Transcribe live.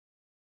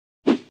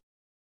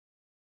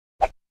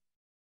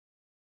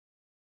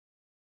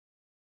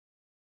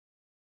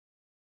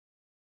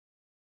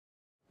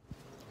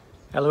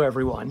Hello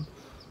everyone,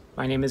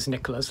 my name is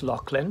Nicholas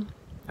Laughlin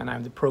and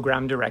I'm the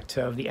Program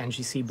Director of the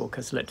NGC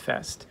Bocas Lit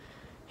Fest,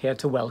 here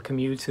to welcome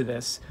you to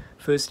this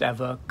first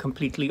ever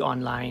completely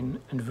online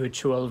and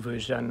virtual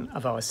version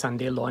of our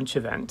Sunday launch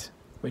event,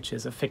 which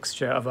is a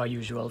fixture of our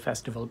usual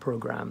festival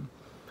program.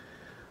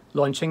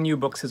 Launching new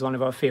books is one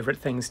of our favorite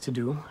things to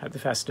do at the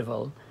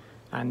festival,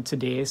 and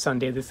today,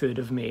 Sunday the 3rd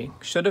of May,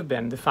 should have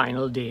been the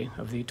final day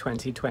of the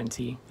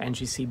 2020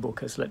 NGC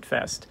Bocas Lit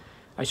Fest.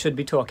 I should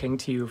be talking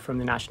to you from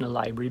the National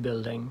Library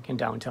building in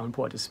downtown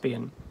Port of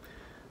Spain.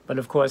 But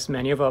of course,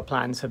 many of our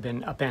plans have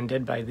been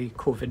upended by the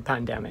COVID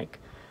pandemic.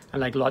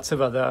 And like lots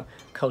of other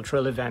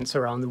cultural events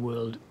around the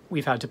world,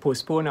 we've had to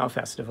postpone our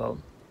festival,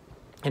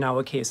 in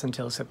our case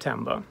until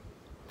September.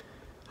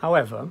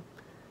 However,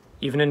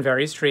 even in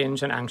very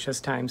strange and anxious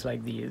times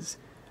like these,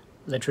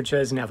 literature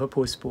is never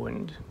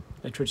postponed.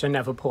 Literature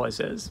never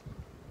pauses.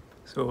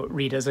 So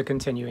readers are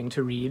continuing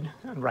to read,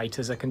 and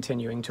writers are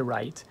continuing to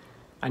write,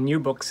 and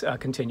new books are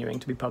continuing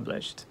to be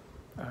published,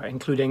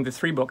 including the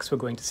 3 books we're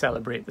going to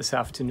celebrate this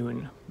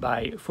afternoon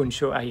by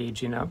Funso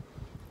Aiyejina,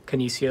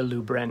 Canisia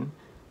Lubrin,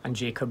 and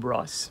Jacob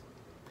Ross.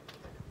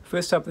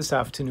 First up this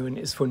afternoon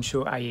is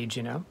Funso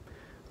Aiyejina,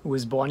 who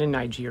was born in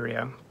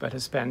Nigeria but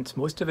has spent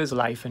most of his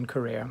life and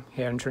career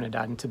here in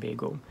Trinidad and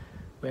Tobago,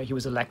 where he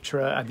was a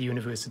lecturer at the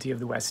University of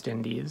the West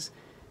Indies.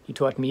 He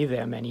taught me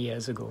there many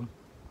years ago,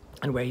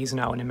 and where he's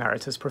now an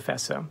emeritus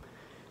professor.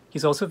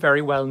 He's also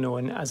very well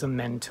known as a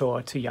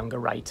mentor to younger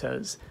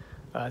writers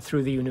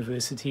through the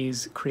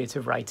university's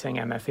Creative Writing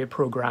MFA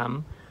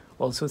program,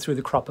 also through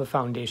the Cropper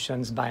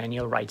Foundation's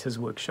Biennial Writers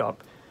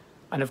Workshop,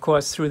 and of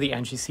course through the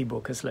NGC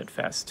Bocas Lit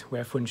Fest,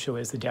 where Funso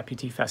is the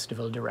Deputy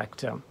Festival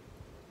Director.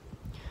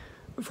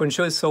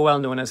 Funso is so well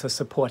known as a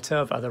supporter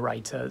of other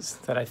writers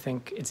that I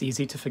think it's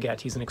easy to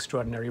forget he's an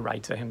extraordinary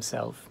writer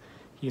himself.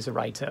 He's a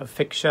writer of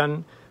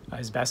fiction.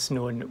 His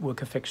best-known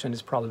work of fiction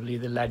is probably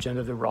The Legend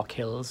of the Rock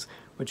Hills,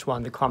 which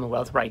won the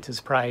Commonwealth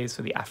Writers' Prize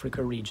for the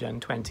Africa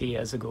region 20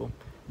 years ago.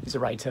 He's a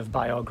writer of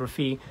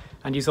biography,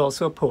 and he's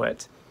also a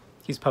poet.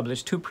 He's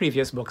published 2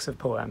 previous books of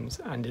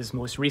poems, and his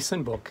most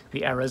recent book,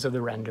 The Errors of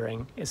the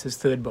Rendering, is his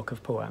 3rd book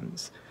of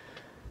poems.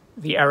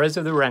 The Errors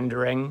of the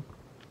Rendering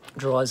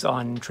draws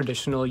on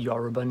traditional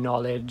Yoruba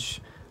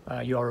knowledge,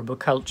 Yoruba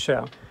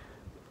culture,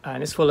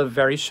 and it's full of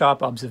very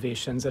sharp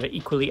observations that are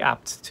equally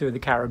apt to the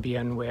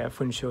Caribbean, where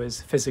Funso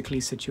is physically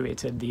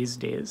situated these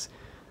days.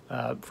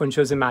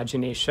 Funso's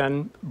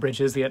imagination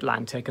bridges the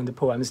Atlantic, and the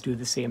poems do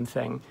the same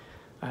thing.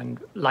 And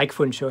like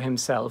Funso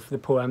himself, the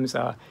poems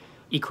are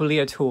equally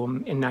at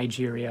home in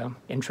Nigeria,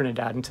 in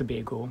Trinidad and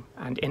Tobago,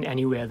 and in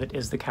anywhere that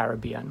is the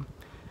Caribbean.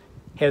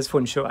 Here's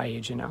Funso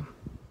Aiyejina.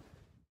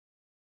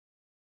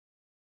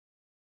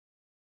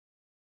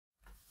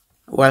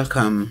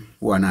 Welcome,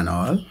 one and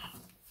all.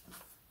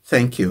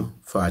 Thank you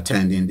for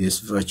attending this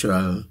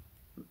virtual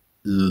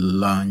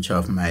launch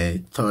of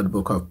my 3rd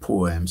book of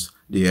poems,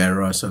 The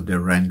Errors of the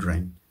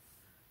Rendering.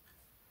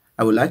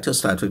 I would like to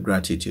start with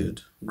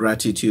gratitude.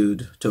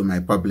 Gratitude to my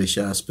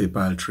publishers,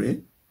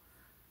 Tree,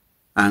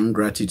 and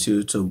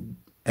gratitude to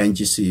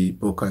NGC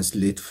Bocas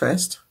Lit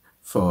Fest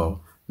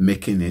for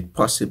making it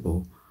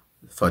possible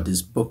for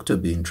this book to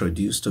be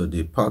introduced to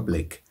the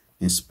public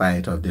in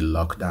spite of the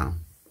lockdown.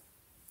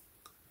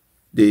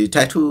 The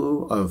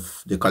title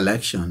of the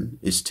collection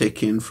is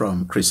taken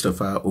from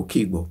Christopher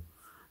Okigbo,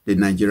 the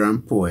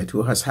Nigerian poet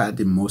who has had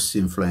the most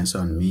influence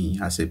on me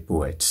as a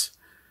poet.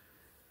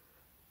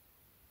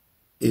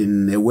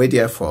 In a way,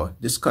 therefore,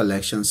 this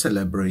collection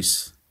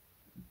celebrates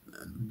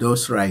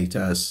those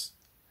writers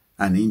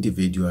and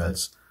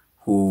individuals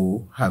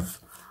who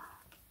have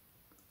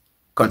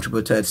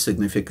contributed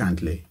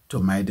significantly to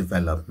my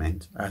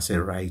development as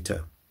a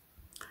writer.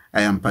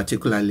 I am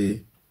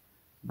particularly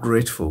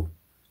grateful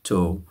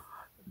to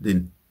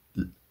the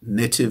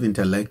native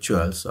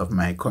intellectuals of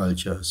my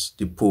cultures,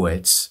 the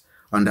poets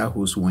under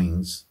whose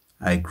wings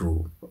I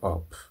grew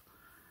up.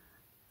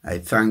 I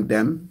thank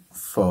them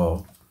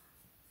for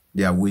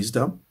their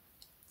wisdom.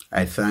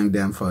 I thank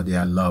them for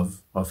their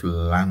love of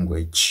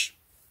language.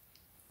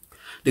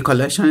 The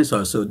collection is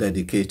also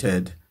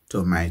dedicated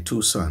to my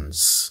 2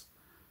 sons.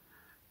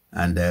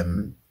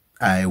 And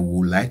I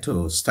would like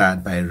to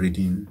start by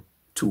reading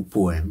 2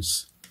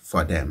 poems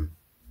for them.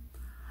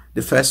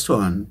 The first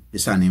one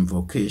is an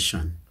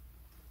invocation,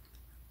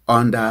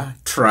 Under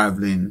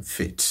Traveling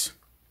Feet.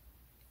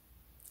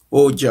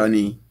 O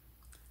journey,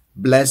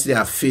 bless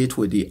their feet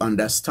with the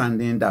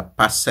understanding that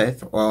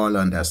passeth all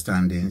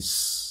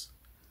understandings,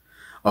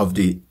 of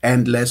the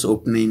endless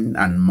opening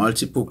and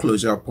multiple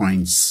closure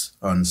points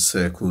on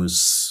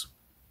circles.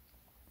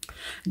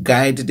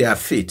 Guide their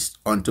feet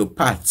onto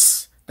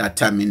paths that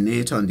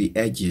terminate on the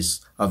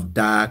edges of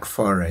dark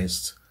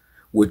forests,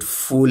 with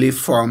fully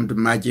formed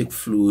magic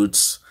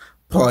flutes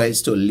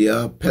poised to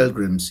lure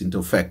pilgrims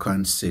into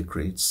fecund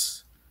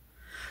secrets.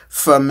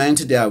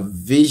 Ferment their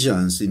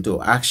visions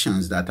into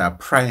actions that are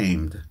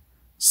primed,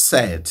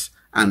 set,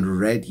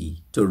 and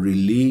ready to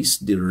release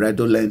the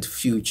redolent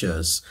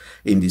futures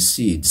in the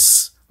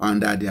seeds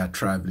under their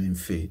traveling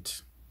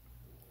feet.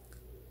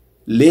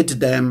 lead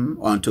them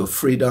onto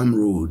freedom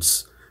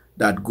roads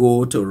that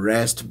go to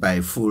rest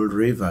by full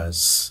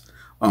rivers,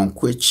 on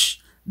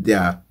which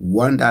their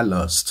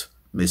wanderlust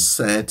may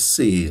set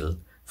sail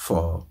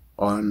for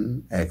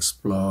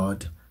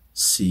unexplored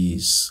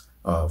seas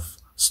of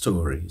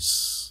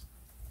stories.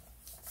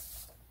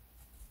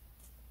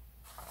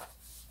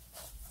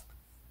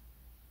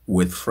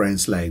 With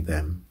friends like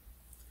them.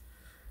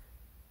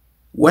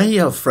 When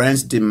your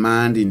friends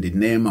demand in the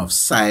name of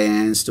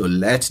science to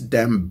let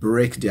them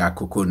break their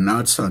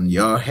coconuts on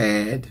your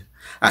head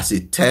as a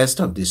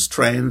test of the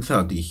strength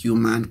of the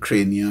human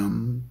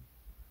cranium,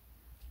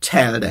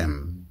 tell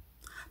them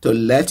to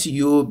let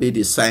you be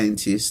the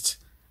scientist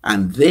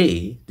and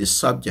they the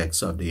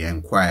subjects of the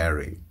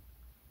inquiry.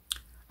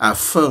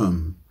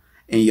 Affirm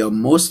in your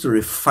most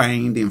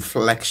refined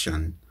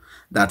inflection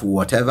that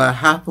whatever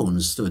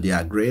happens to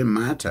their gray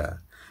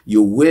matter,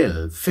 you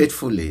will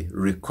faithfully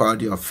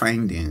record your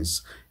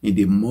findings in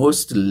the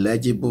most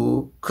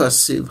legible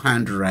cursive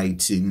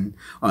handwriting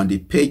on the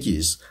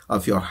pages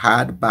of your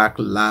hardback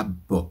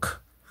lab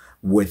book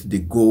with the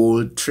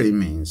gold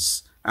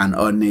trimmings and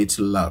ornate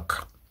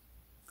lock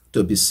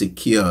to be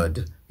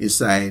secured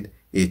inside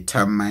a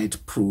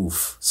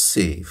termite-proof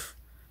safe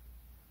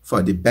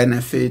for the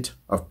benefit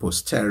of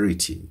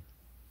posterity,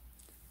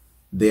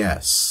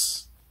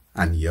 theirs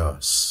and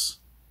yours.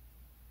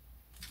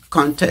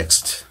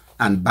 Context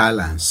and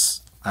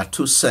balance are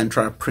two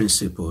central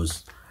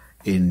principles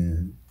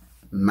in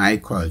my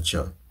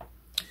culture.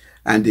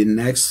 And the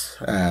next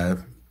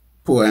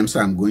poems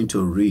I'm going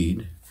to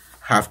read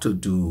have to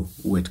do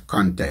with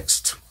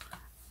context.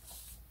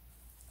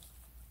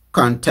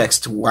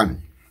 Context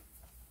 1.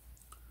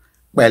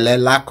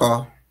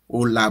 Belelako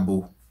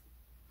Olabu.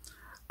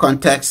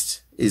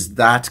 Context is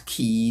that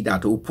key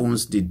that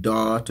opens the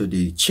door to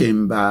the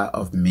chamber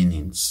of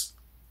meanings.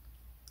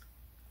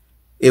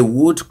 A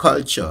wood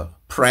culture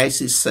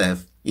prides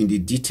itself in the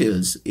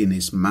details in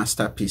its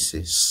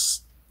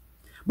masterpieces,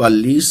 but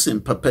lives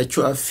in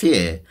perpetual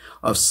fear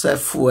of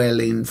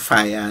self-fueling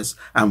fires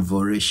and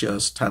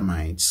voracious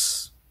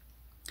termites.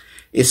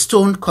 A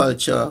stone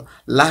culture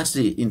lacks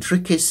the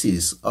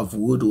intricacies of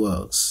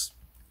woodworks,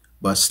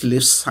 but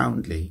sleeps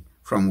soundly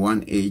from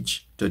one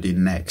age to the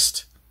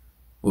next.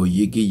 O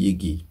yigi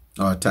yigi,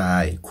 or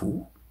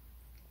taiku.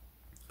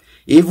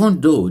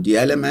 Even though the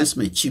elements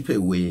may chip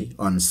away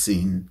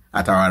unseen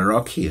at our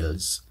rock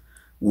hills,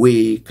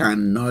 we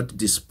cannot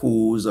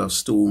dispose of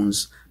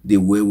stones the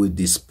way we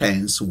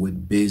dispense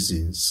with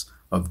basins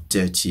of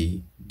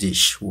dirty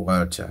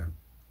dishwater.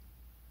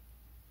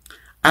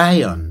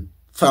 Iron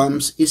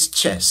thumps its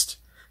chest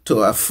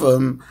to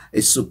affirm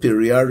a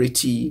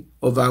superiority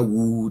over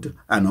wood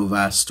and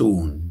over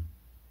stone.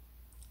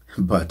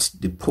 But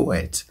the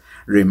poet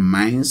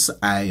reminds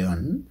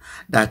iron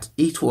that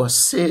it was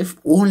safe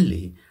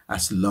only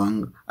as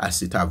long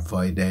as it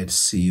avoided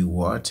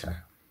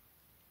seawater.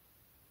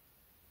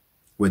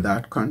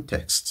 Without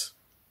context,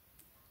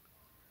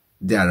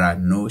 there are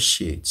no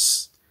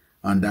shades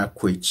under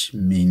which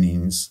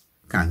meanings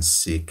can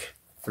seek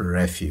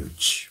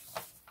refuge.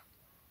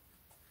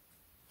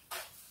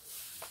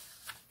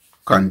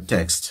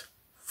 Context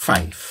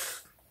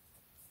 5.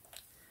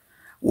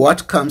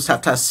 What comes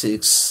after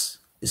 6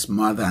 is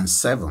more than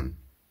 7,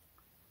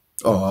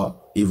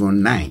 or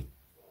even 9.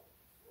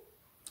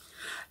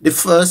 The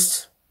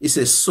first is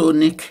a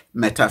sonic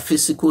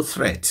metaphysical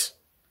threat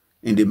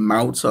in the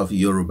mouths of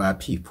Yoruba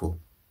people.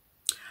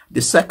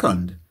 The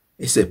second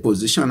is a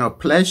position of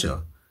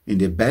pleasure in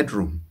the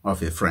bedroom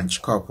of a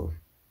French couple.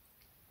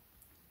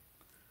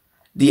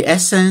 The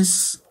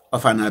essence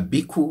of an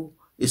abiku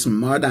is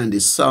more than the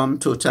sum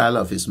total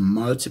of his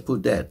multiple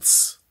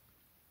deaths,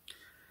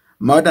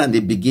 more than the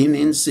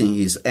beginnings in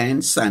his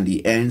ends and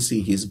the ends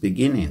in his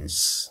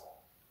beginnings.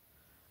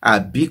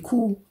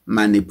 Abiku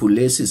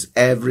manipulates his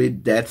every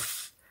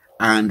death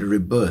and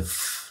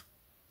rebirth.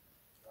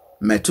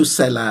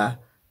 Methuselah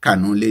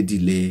can only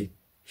delay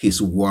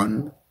his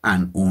one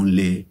and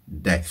only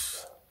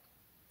death.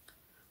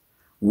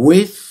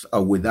 With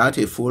or without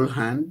a full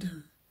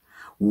hand,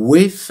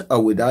 with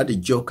or without a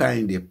joker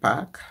in the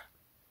pack,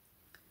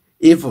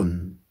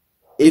 even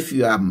if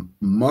you are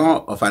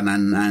more of an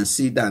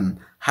Anansi than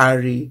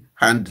Harry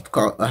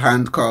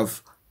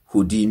handcuff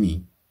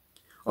Houdini,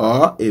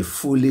 or a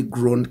fully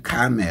grown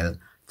camel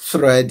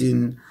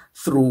threading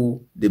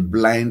through the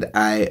blind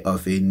eye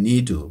of a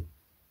needle.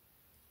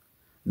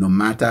 No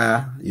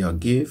matter your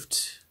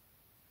gift,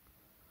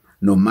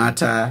 no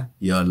matter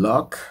your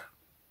luck,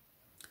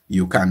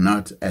 you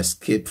cannot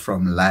escape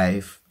from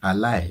life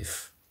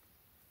alive.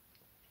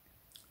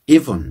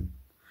 Even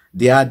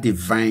their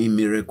divine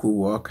miracle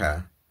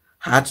worker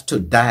had to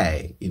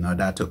die in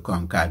order to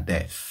conquer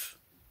death,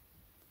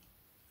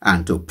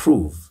 and to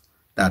prove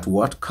that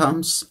what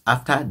comes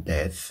after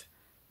death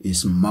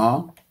is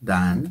more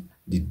than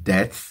the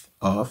death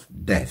of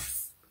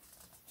death.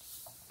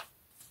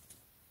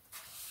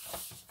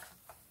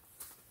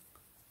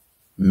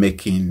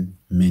 Making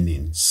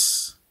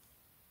meanings.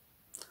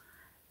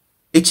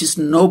 It is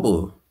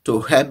noble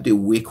to help the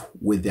weak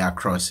with their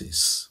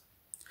crosses,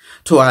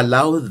 to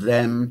allow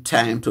them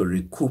time to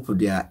recoup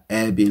their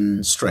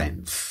ebbing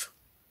strength.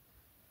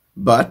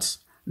 But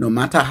no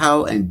matter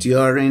how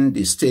enduring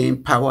the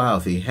staying power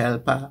of a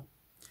helper,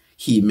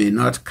 he may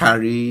not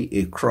carry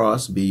a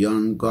cross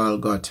beyond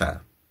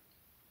Golgotha.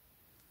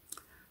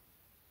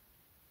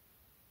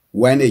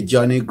 When a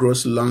journey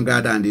grows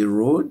longer than the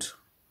road,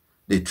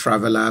 the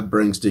traveler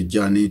brings the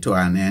journey to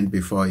an end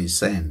before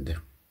his end.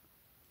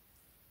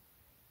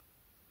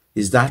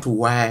 Is that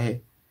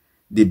why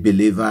the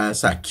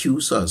believers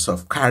accuse us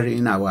of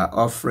carrying our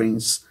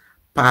offerings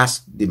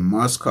past the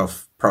mosque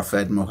of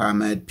Prophet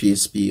Muhammad,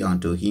 peace be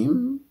unto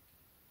him?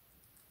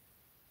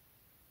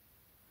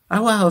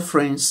 Our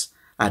offerings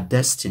are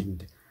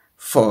destined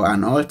for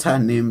an altar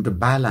named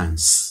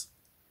Balance,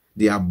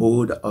 the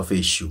abode of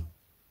Eshu,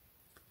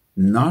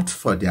 not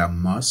for their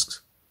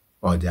mosques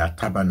or their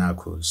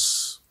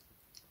tabernacles.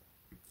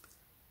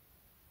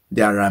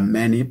 There are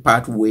many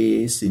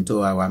pathways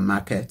into our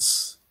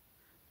markets.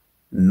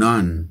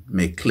 None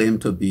may claim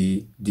to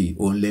be the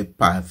only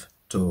path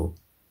to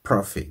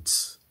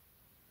profits.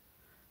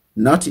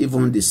 Not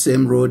even the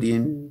same road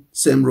in,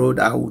 same road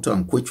out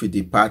on which we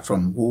depart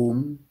from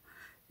home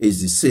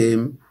is the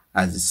same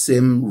as the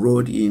same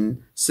road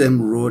in,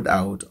 same road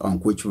out on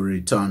which we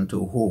return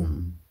to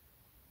home.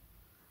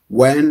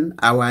 When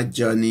our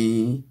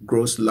journey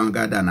grows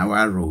longer than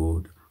our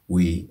road,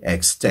 we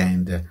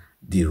extend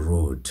the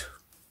road.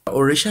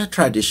 Orisha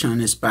tradition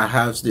is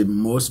perhaps the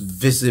most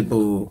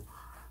visible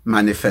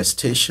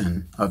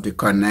manifestation of the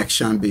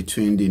connection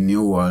between the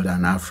New World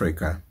and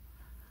Africa.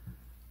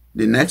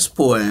 The next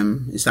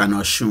poem is an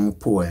Oshun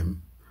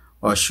poem,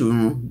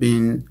 Oshun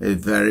being a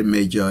very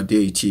major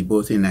deity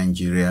both in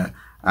Nigeria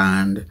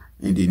and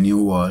in the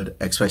New World,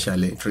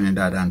 especially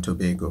Trinidad and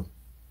Tobago.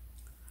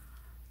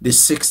 The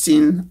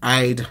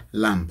 16-eyed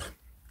lamp.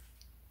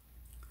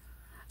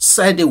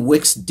 Set the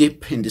wicks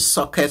deep in the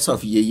sockets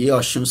of Yeye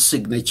Oshun's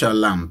signature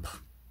lamp.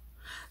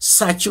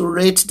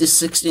 Saturate the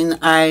 16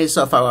 eyes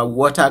of our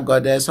water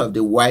goddess of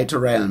the white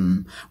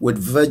realm with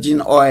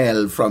virgin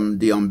oil from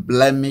the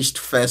unblemished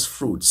first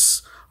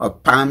fruits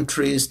of palm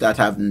trees that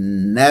have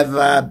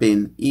never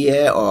been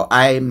ear or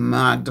eye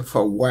marked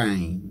for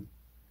wine.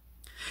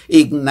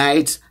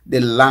 Ignite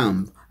the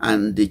lamp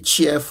and the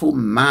cheerful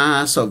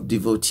mass of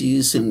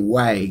devotees in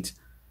white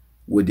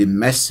with the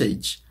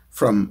message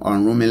from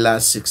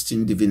Onrumila's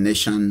 16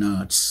 divination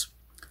notes.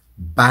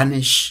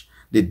 Banish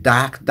the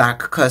dark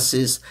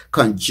curses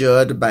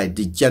conjured by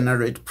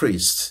degenerate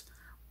priests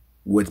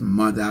with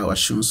Mother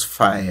Oshun's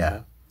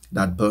fire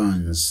that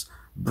burns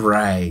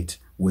bright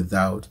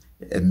without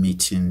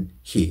emitting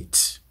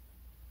heat.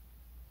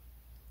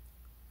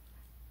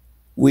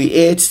 We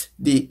ate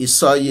the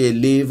Isoye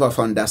leaf of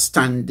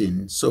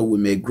understanding so we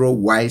may grow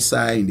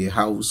wiser in the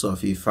house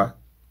of Ifa.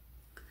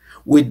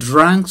 We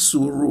drank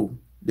Suru,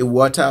 the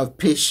water of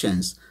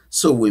patience,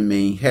 so we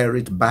may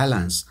inherit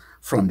balance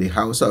from the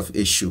house of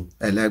Eshu,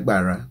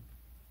 Elegbara.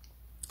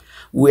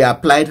 We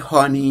applied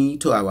honey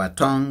to our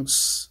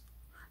tongues,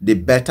 the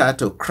better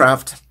to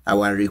craft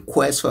our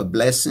request for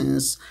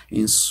blessings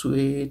in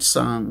sweet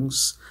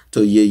songs to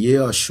Yeye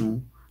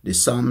Oshun, the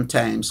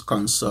sometimes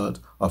consort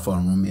of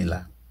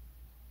Onrumila.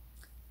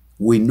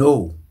 We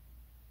know,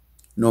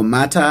 no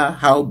matter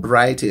how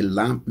bright a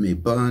lamp may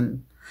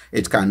burn,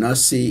 it cannot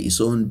see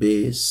its own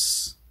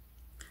base.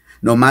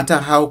 No matter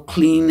how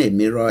clean a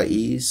mirror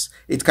is,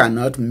 it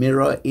cannot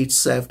mirror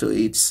itself to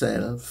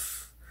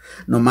itself.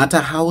 No matter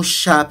how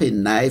sharp a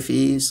knife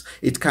is,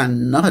 it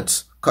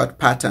cannot cut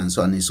patterns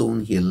on its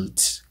own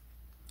hilt.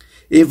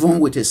 Even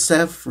with a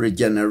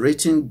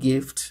self-regenerating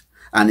gift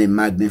and a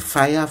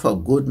magnifier for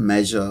good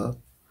measure,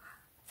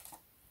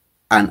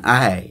 an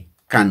eye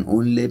can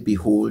only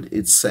behold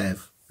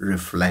itself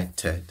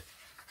reflected.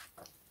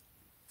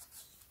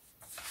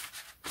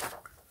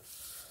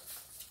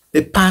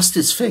 The past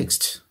is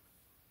fixed.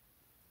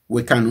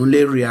 We can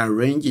only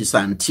rearrange its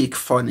antique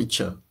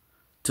furniture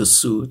to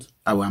suit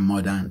our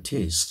modern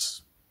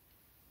tastes.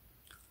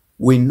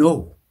 We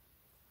know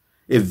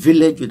a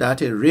village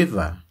without a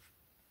river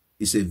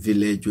is a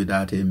village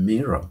without a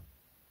mirror.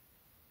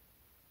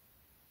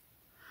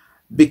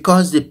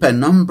 Because the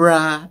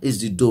penumbra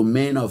is the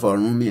domain of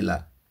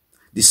Orunmila,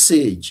 the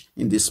sage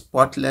in the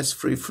spotless,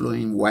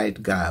 free-flowing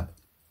white garb,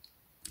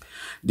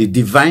 the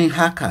divine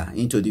hacker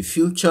into the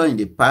future in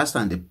the past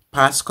and the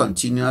past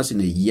continuous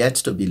in a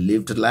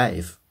yet-to-be-lived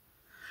life.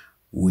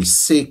 We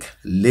seek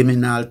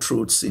liminal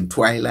truths in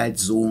twilight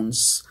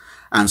zones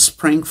and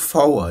spring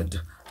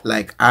forward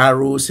like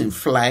arrows in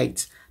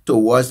flight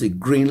towards the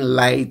green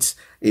light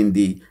in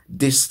the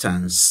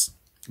distance,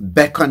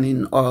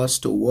 beckoning us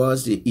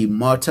towards the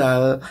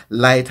immortal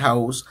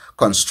lighthouse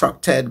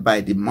constructed by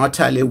the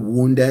mortally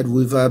wounded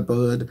weaver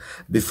bird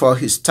before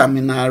his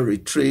terminal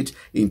retreat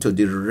into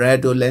the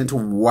redolent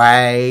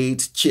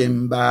white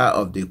chamber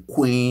of the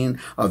queen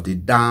of the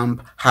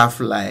damp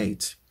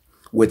half-light,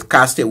 with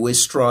castaway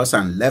straws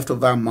and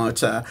leftover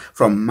mortar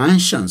from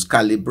mansions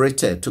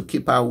calibrated to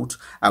keep out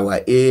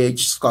our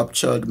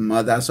age-sculptured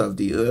mothers of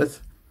the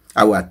earth,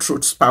 our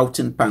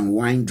truth-spouting pan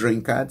wine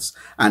drinkers,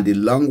 and the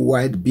long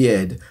white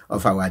beard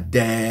of our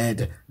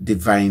dead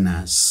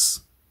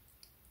diviners.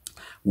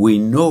 We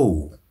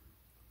know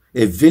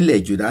a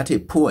village without a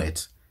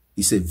poet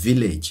is a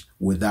village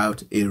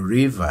without a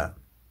river.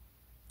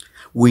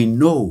 We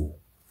know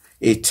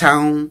a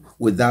town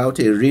without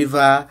a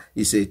river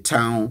is a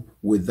town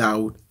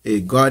without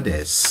a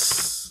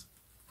goddess.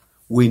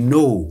 We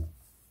know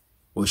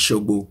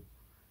Oshogbo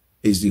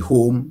is the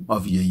home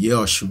of Yeye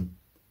Oshun.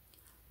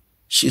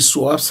 She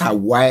swaps her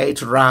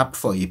white wrap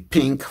for a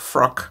pink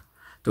frock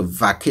to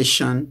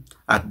vacation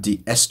at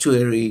the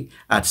estuary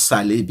at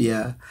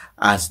Salabia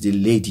as the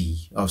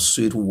lady of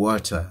sweet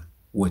water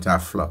with her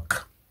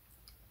flock.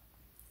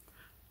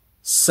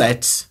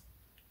 Set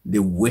the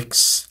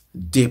wicks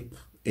deep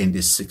in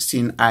the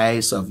 16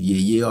 eyes of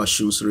Yeye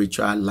Oshun's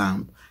ritual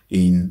lamp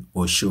in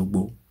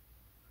Oshogbo.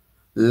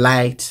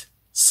 Light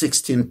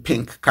 16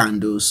 pink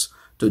candles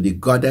to the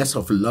goddess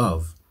of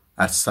love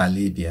at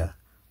Salabia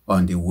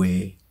on the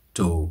way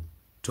to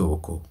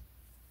Tobago.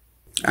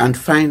 And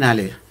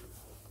finally,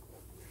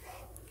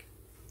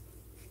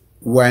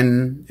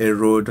 when a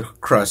road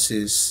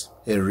crosses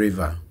a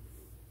river.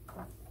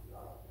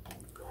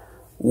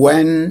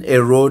 When a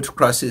road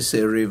crosses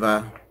a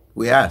river,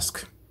 we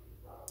ask,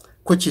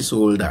 which is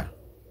older,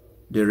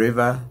 the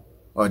river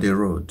or the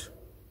road?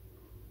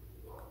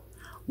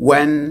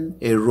 When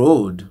a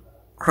road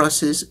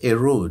crosses a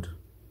road,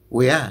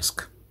 we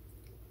ask,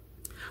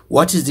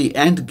 what is the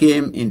end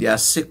game in their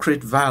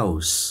secret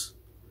vows?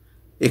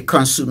 A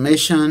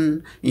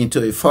consummation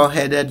into a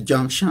four-headed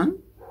junction?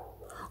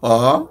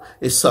 Or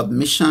a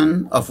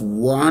submission of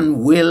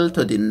one will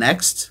to the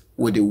next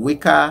with the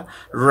weaker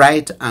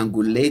right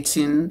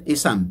angulating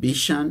its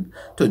ambition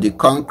to the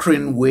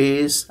conquering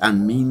ways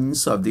and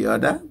means of the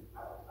other?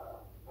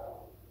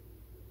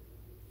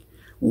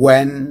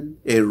 When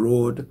a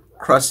road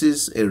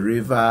crosses a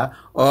river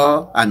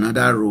or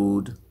another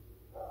road,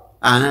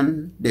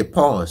 and they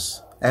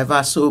pause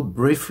ever so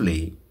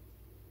briefly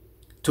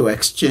to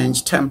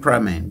exchange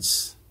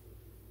temperaments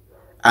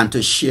and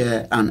to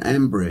share an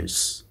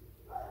embrace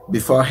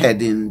before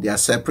heading their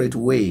separate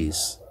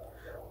ways,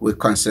 we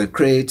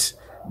consecrate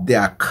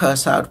their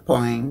curse-out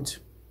point,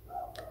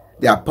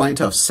 their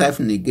point of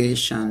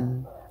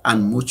self-negation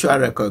and mutual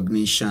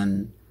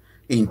recognition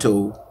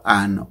into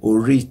an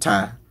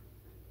Orita,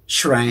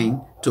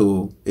 shrine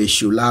to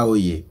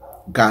Eshulaoye,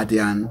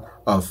 guardian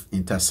of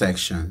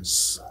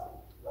intersections.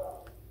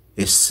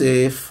 A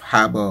safe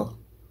harbor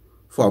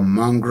for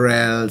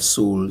mongrel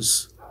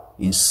souls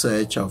in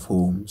search of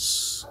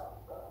homes,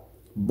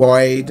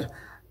 buoyed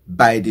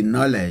by the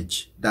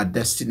knowledge that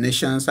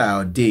destinations are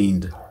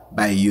ordained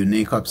by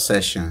unique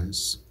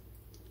obsessions,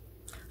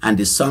 and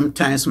the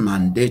sometimes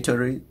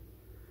mandatory,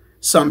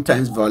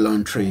 sometimes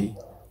voluntary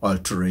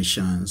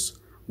alterations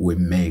we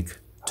make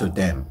to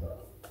them.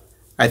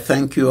 I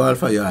thank you all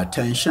for your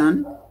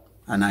attention,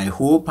 and I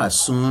hope as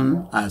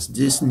soon as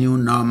this new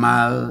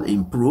normal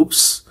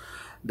improves,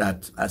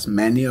 that as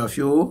many of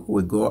you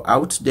will go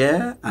out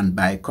there and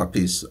buy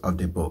copies of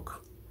the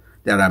book.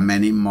 There are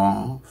many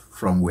more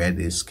from where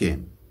this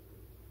came.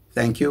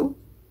 Thank you.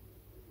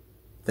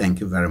 Thank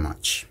you very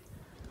much.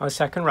 Our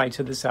second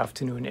writer this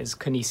afternoon is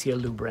Canisia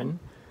Lubrin,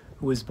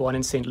 who was born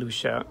in St.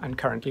 Lucia and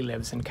currently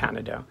lives in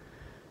Canada.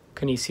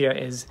 Canisia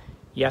is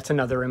yet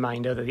another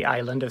reminder that the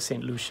island of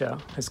St. Lucia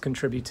has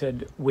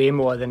contributed way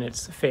more than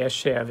its fair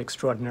share of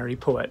extraordinary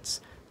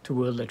poets to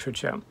world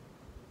literature.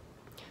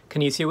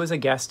 Canisia was a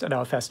guest at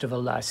our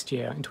festival last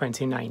year in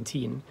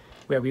 2019,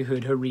 where we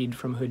heard her read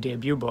from her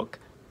debut book,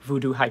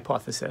 Voodoo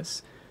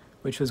Hypothesis,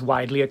 which was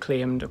widely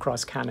acclaimed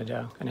across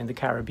Canada and in the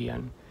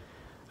Caribbean.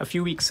 A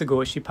few weeks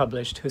ago, she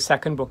published her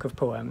second book of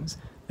poems,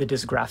 The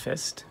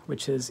Dyzgraphxst,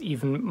 which is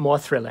even more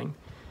thrilling.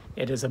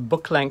 It is a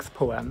book-length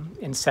poem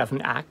in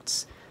 7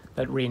 acts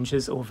that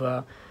ranges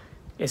over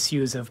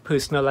issues of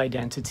personal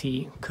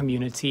identity,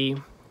 community,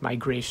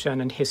 migration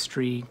and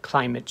history,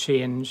 climate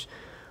change,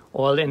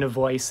 all in a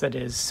voice that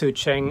is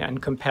searching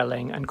and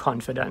compelling and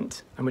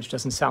confident, and which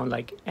doesn't sound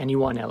like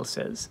anyone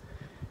else's.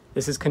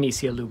 This is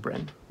Canisia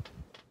Lubrin.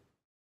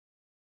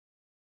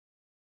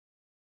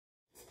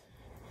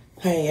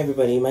 Hi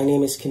everybody, my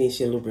name is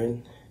Canisia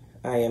Lubrin.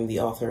 I am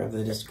the author of The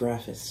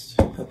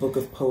Dyzgraphxst, a book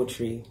of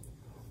poetry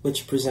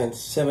which presents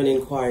 7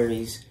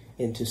 inquiries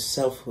into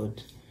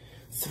selfhood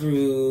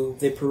through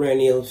the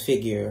perennial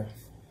figure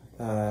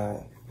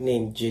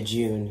named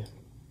Jejune.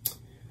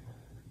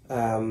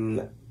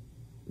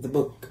 The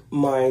book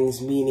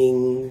mines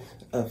meaning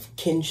of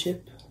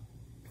kinship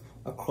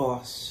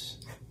across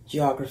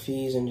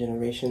geographies and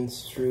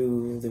generations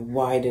through the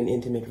wide and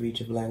intimate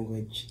reach of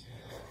language,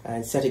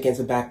 and set against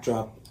a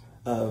backdrop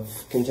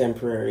of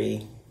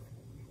contemporary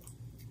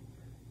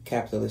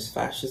capitalist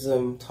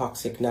fascism,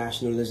 toxic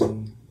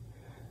nationalism,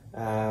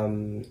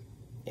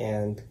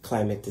 and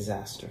climate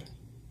disaster.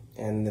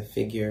 And the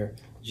figure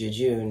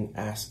Jejune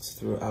asks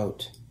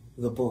throughout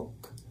the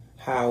book,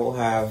 how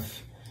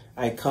have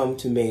I come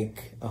to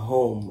make a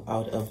home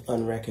out of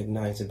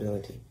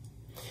unrecognizability?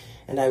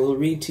 And I will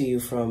read to you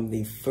from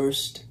the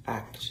first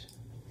act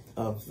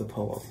of the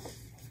poem.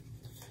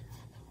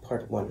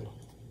 Part 1.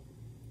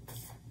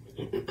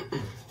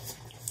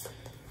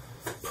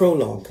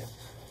 Prologue.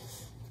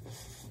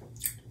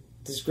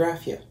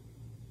 Dysgraphia.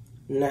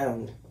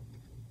 Noun.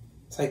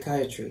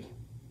 Psychiatry.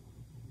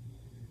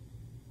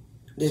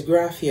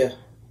 Dysgraphia,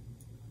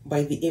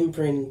 by the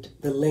imprint,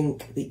 the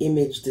link, the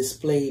image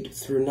displayed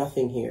through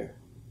nothing here.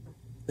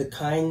 The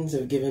kinds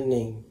of given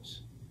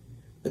names.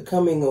 The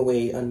coming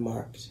away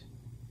unmarked.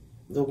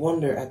 The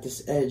wonder at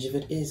this edge if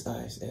it is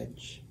eye's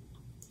edge.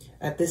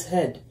 At this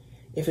head,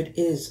 if it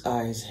is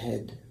eye's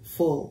head,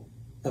 full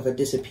of a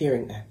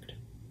disappearing act.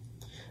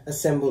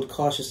 Assembled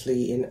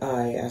cautiously in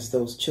eye as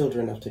those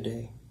children of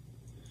today.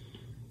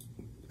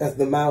 As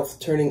the mouth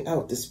turning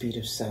out the speed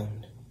of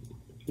sound.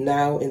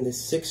 Now in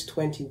this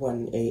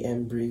 6:21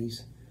 a.m.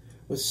 breeze,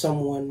 with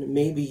someone,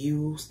 maybe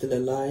you, still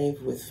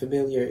alive with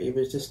familiar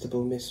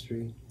irresistible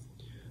mystery,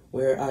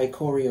 where I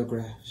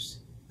choreographs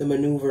the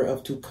maneuver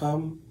of to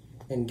come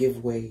and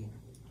give way,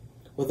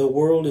 where the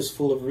world is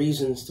full of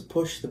reasons to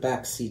push the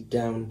back seat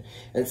down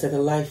and set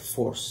a life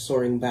force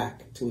soaring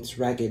back to its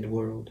ragged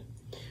world,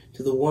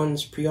 to the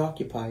ones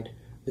preoccupied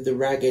with the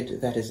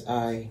ragged that is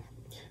I,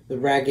 the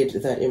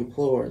ragged that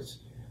implores,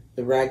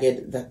 the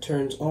ragged that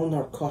turns all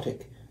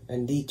narcotic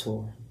and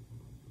detour.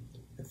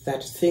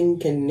 That thing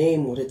can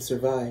name what it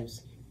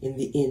survives in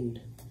the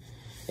inn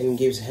and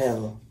gives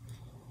hell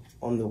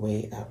on the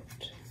way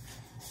out.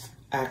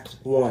 Act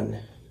 1.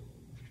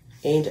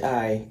 Ain't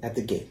I at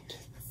the gate?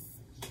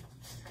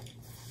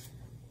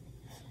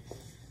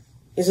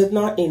 Is it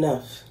not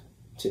enough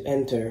to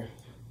enter,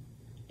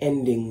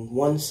 ending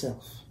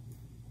oneself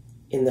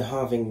in the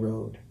halving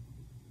road,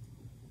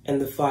 and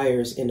the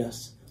fires in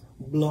us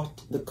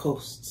blot the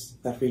coasts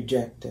that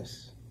reject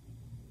us,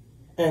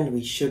 and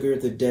we sugar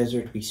the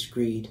desert we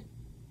screed,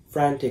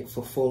 frantic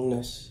for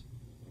fullness,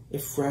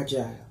 if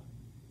fragile,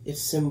 if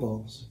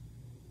symbols,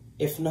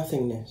 if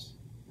nothingness,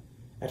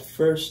 at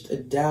first a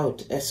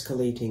doubt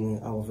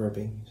escalating our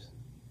verbings,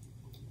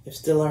 if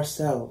still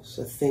ourselves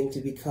a thing to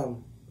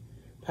become,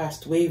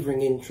 past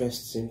wavering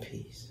interests in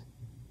peace,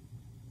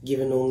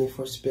 given only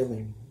for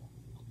spilling.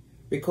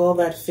 Recall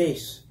that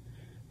face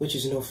which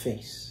is no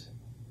face,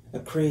 a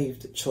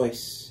craved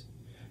choice,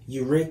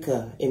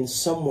 eureka in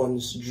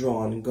someone's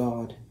drawn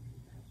God.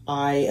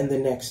 I and the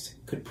next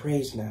could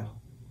praise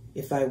now,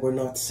 if I were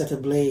not set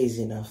ablaze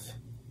enough.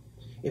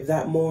 If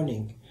that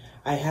morning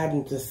I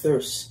hadn't the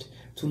thirst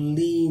to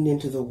lean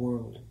into the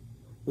world,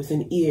 with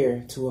an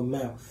ear to a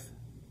mouth,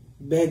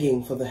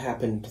 begging for the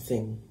happened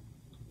thing,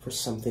 for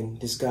something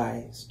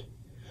disguised.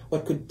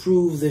 What could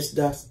prove this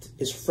dust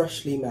is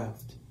freshly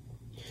mouthed,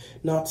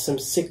 not some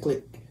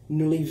cyclic,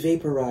 newly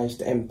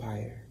vaporized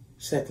empire,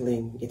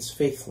 settling its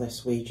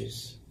faithless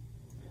wages.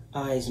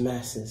 Eyes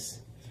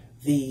masses,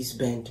 these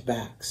bent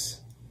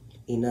backs,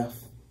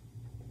 enough.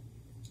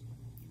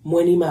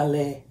 Mweni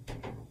male,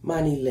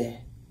 manile,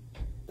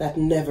 that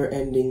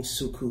never-ending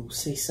suku,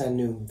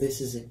 seisanu,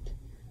 this is it,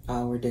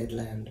 our dead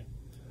land.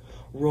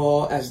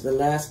 Raw as the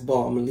last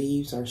bomb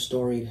leaves our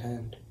storied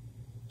hand.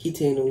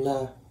 Kitenu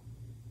la,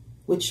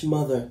 which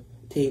mother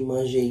te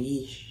manje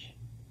yish?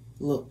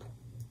 Look,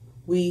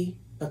 we,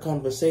 a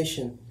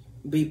conversation,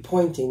 be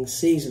pointing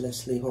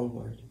ceaselessly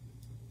homeward,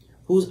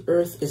 whose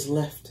earth is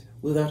left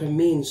without a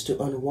means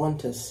to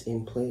unwant us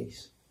in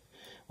place.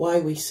 Why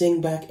we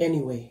sing back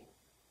anyway,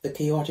 the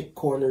chaotic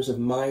corners of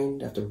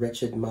mind after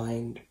wretched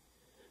mind.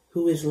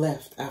 Who is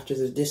left after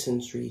the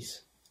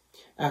dysenteries,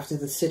 after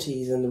the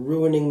cities and the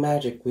ruining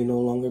magic we no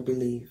longer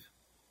believe,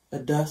 a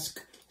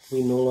dusk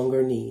we no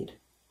longer need?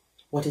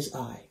 What is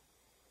I?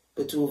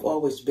 But to have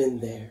always been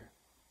there.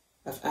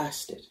 I've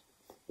asked it.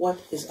 What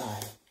is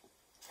I?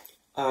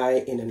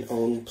 I in an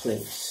own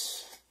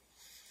place.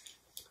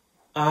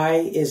 I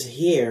is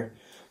here,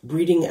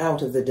 breeding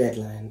out of the dead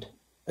land,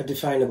 a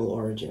definable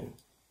origin,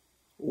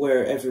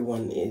 where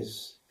everyone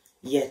is,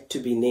 yet to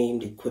be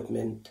named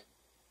equipment,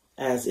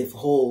 as if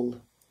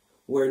whole,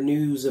 where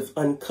news of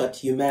uncut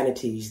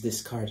humanities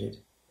discarded,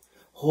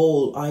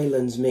 whole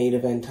islands made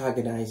of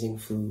antagonizing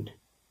food.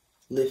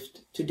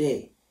 Lift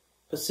today,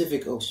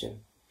 Pacific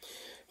Ocean,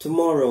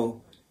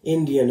 tomorrow,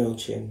 Indian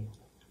Ocean,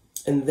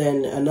 and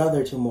then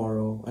another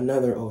tomorrow,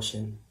 another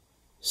ocean,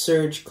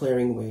 surge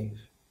clearing wave,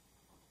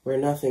 where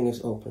nothing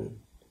is open,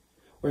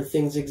 where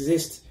things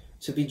exist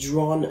to be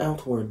drawn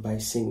outward by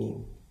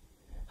singing.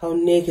 How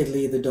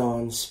nakedly the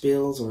dawn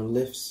spills or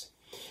lifts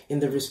in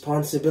the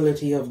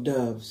responsibility of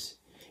doves,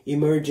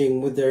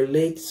 emerging with their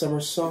late summer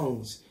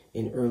songs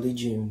in early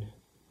June.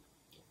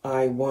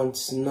 I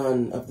wants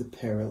none of the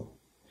peril,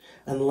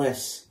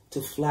 unless to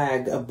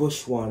flag a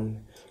bush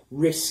one,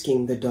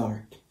 risking the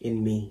dark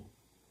in me.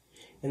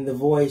 In the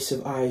voice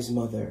of I's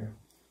mother,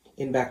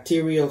 in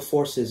bacterial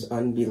forces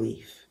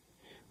unbelief,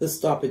 the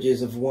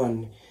stoppages of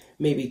one,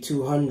 maybe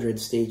 200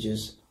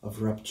 stages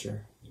of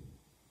rupture.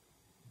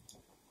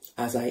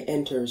 As I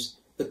enters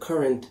the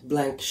current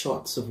blank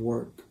shots of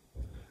work,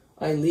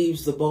 I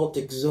leaves the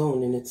Baltic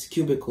zone in its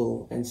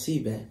cubicle and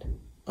seabed,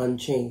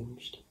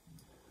 unchanged.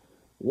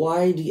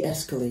 Why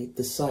de-escalate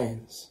the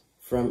science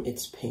from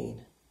its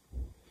pain?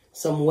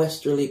 Some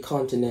westerly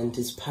continent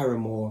is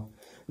paramour,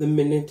 the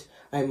minute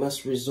I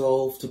must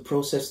resolve to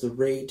process the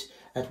rate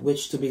at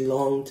which to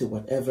belong to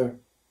whatever,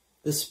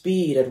 the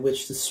speed at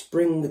which to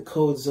spring the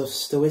codes of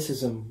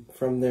stoicism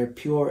from their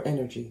pure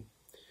energy.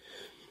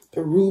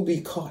 A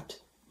ruby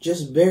caught,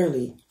 just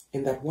barely,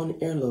 in that one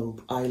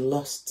earlobe I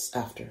lusts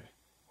after.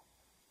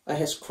 I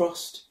has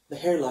crossed the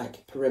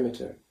hair-like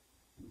perimeter,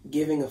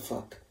 giving a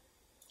fuck,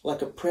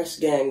 like a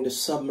press-ganged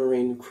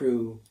submarine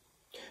crew,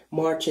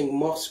 marching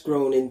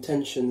moss-grown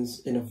intentions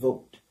in a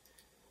vote,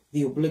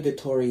 the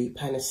obligatory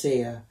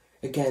panacea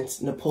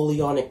against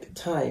Napoleonic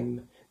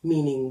time,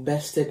 meaning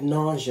bested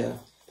nausea,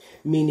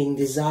 meaning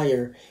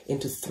desire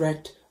into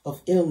threat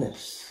of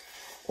illness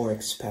or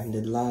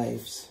expanded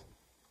lives.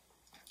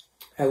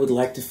 I would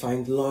like to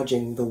find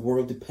lodging the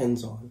world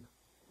depends on,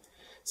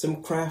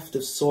 some craft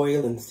of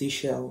soil and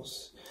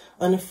seashells,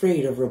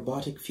 unafraid of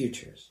robotic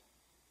futures.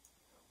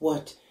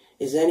 What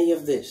is any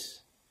of this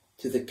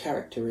to the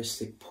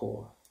characteristic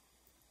poor?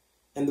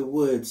 And the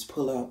woods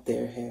pull out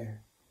their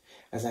hair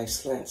as I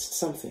slants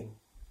something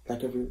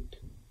like a root.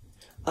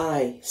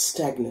 I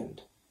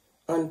stagnant,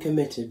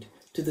 uncommitted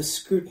to the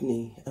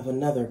scrutiny of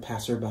another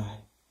passerby,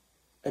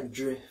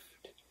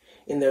 adrift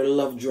in their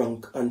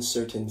love-drunk,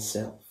 uncertain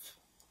self,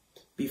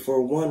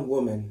 before one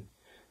woman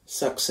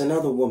sucks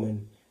another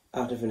woman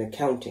out of an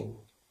accounting,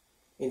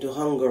 into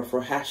hunger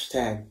for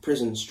hashtag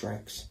prison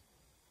strikes.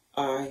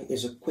 I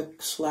is a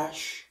quick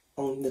slash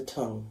on the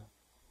tongue,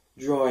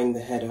 drawing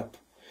the head up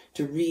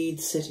to read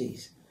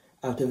cities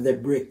out of their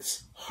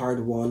bricks'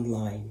 hard-won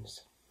lines,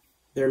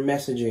 their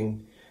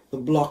messaging the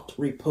blocked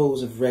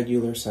repose of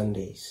regular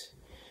Sundays,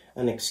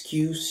 an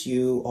excuse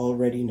you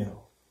already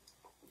know.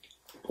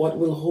 What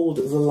will hold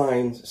the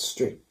lines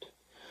straight?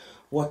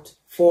 What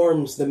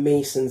forms the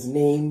mason's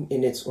name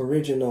in its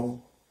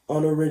original,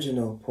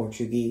 unoriginal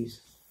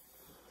Portuguese?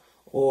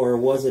 Or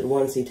was it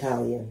once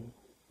Italian,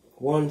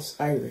 once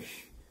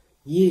Irish,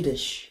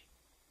 Yiddish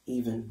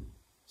even,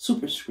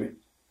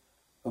 superscript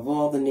of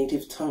all the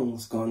native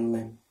tongues gone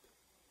limp?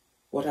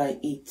 What I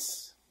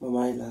eats,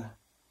 Mamaila,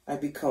 I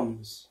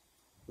becomes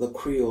the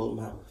Creole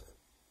mouth.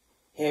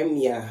 Hem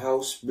ya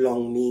house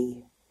belong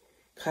me,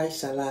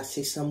 Kaisala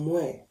se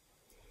somewhere.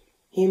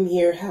 Him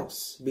here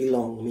house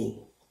belong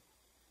me.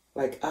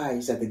 Like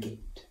eyes at the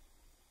gate,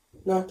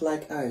 not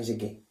like eyes a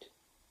gate.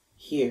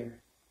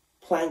 Here,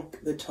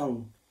 plank the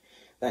tongue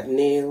that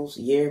nails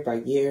year by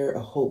year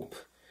a hope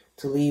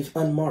to leave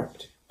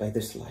unmarked by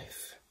this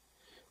life.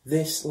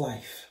 This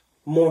life,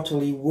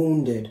 mortally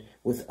wounded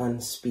with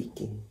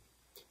unspeaking,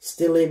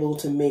 still able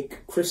to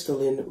make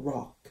crystalline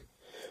rock,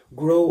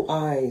 grow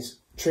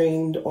eyes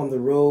trained on the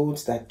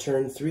roads that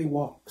turn 3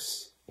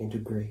 walks into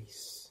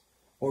grace,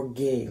 or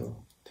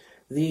gale,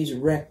 these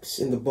wrecks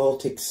in the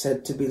Baltic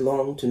said to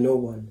belong to no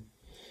one,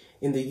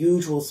 in the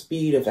usual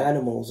speed of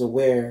animals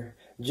aware,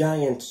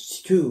 giants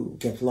too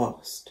get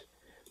lost.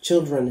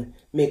 Children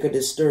make a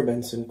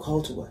disturbance and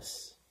call to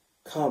us.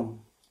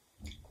 Come,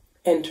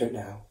 enter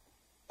now,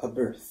 a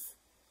birth,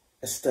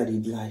 a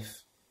studied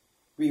life,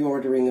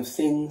 reordering of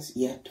things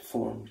yet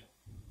formed,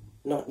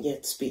 not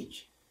yet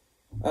speech.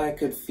 I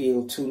could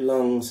feel 2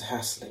 lungs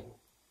hassling,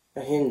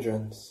 a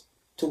hindrance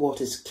to what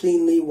is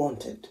cleanly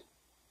wanted,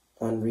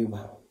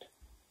 unrewound.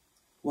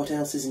 What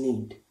else is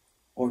need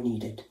or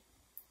needed?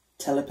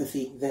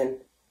 Telepathy,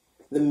 then,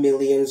 the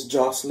millions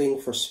jostling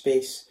for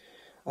space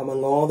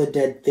among all the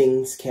dead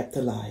things kept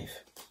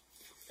alive.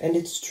 And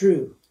it's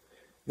true,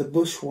 the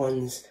bush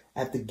ones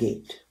at the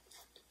gate,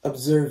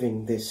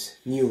 observing this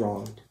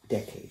neuroned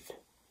decade.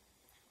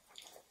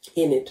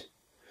 In it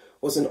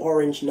was an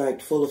orange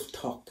night full of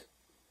talk,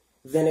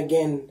 then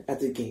again at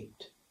the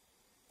gate,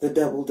 the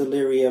double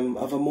delirium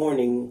of a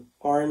morning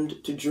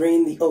armed to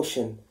drain the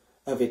ocean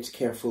of its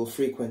careful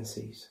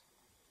frequencies.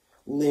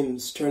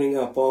 Limbs turning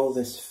up all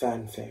this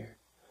fanfare,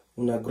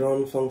 una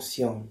grande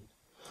fonction.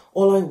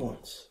 All I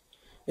want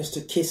is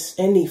to kiss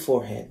any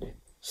forehead,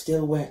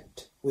 still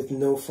wet with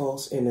no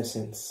false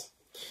innocence.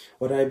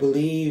 What I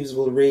believes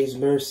will raise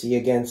mercy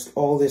against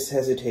all this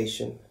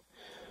hesitation,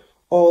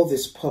 all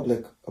this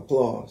public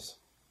applause.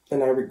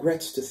 And I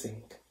regret to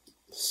think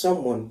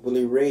someone will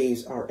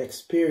erase our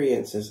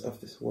experiences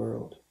of this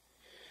world,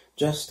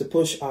 just to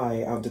push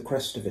I out the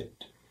crest of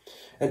it,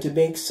 and to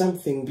make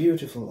something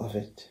beautiful of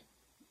it.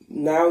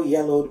 Now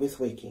yellowed with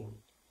waking,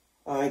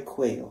 I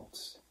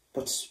quails,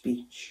 but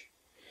speech,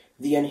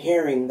 the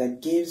unhearing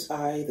that gives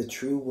I the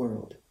true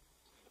world,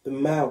 the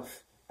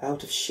mouth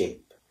out of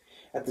shape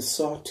at the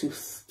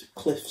saw-toothed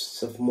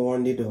cliffs of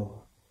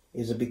Mornidor,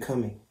 is a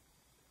becoming.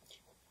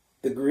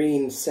 The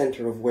green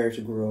center of where to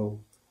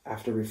grow,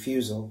 after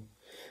refusal,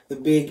 the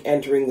big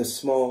entering the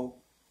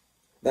small,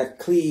 that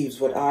cleaves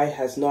what I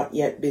has not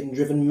yet been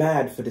driven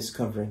mad for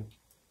discovering.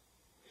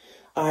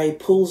 I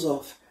pulls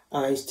off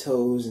I's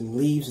toes and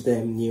leaves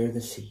them near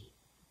the sea.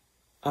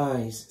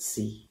 I's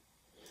sea,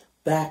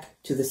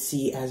 back to the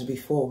sea as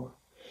before,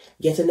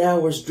 yet an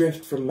hour's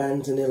drift from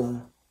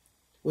Manzanilla,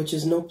 which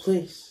is no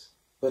place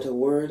but a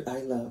word I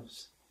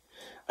loves.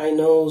 I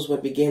knows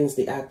what begins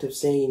the act of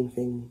saying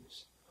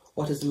things,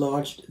 what is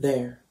lodged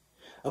there,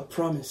 a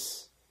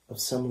promise of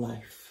some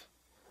life,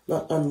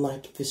 not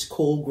unlike this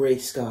cold gray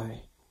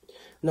sky,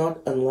 not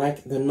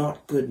unlike the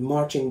not good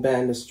marching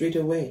band a street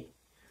away,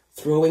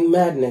 throwing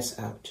madness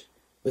out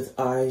with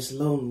eyes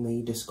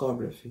lonely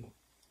discography.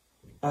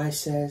 I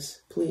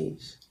says,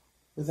 please,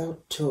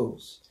 without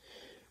toes.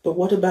 But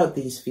what about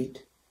these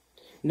feet,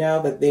 now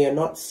that they are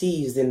not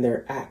seized in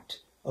their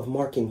act of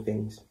marking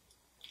things?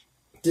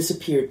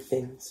 Disappeared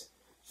things,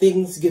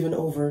 things given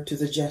over to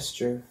the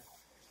gesture,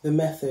 the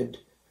method,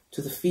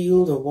 to the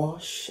field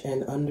awash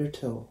and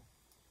undertow.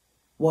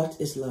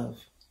 What is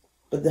love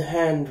but the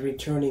hand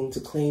returning to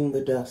claim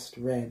the dust,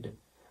 red,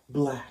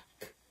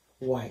 black,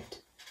 white,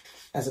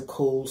 as a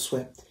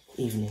cold-swept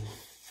evening?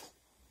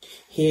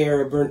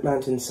 Here a burnt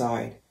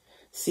mountainside,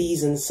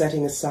 season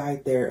setting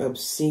aside their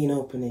obscene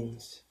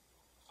openings.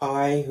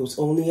 I, who's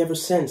only ever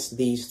sensed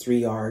these 3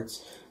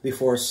 yards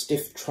before a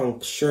stiff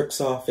trunk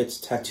shirks off its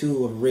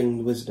tattoo of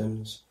ringed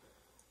wisdoms,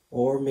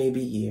 or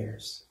maybe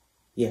years,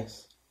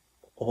 yes,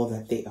 all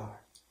that they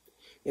are,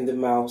 in the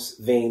mouth's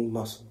vein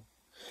muscle.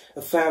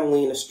 A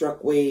family in a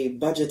struck wave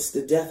budgets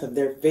the death of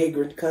their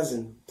vagrant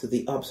cousin to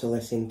the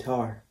obsolescing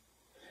tar.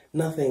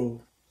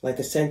 Nothing like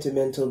a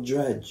sentimental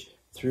drudge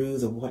through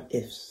the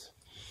what-ifs.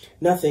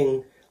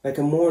 Nothing like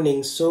a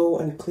morning so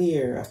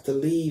unclear as to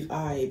leave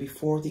I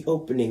before the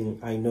opening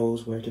I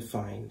knows where to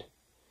find.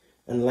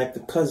 And like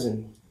the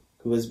cousin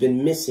who has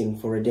been missing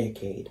for a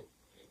decade,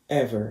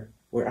 ever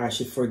where I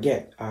should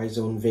forget I's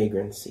own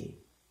vagrancy.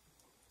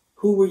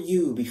 Who were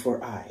you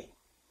before I,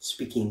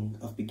 speaking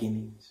of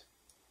beginnings?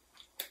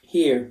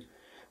 Here,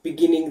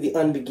 beginning the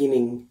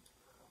unbeginning,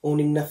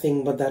 owning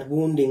nothing but that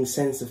wounding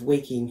sense of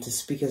waking to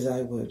speak as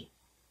I would.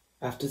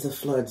 After the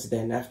floods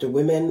then, after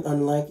women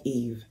unlike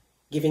Eve,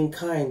 giving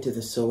kind to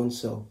the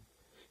so-and-so,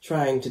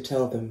 trying to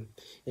tell them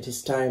it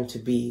is time to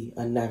be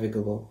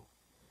unnavigable,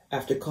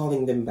 after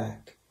calling them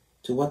back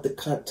to what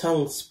the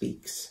tongue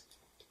speaks,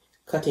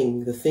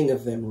 cutting the thing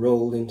of them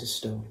rolled into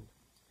stone,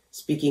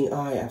 speaking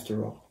I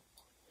after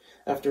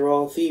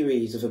all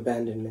theories of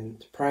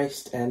abandonment,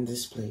 priced and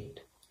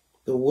displayed.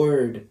 The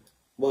word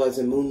was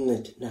a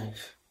moonlit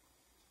knife,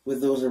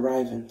 with those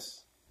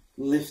arrivants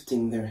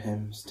lifting their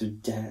hems to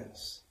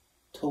dance,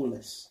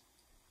 toeless,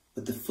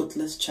 with the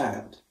footless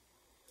child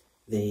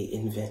they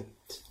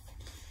invent.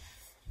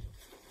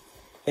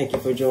 Thank you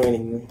for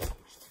joining me.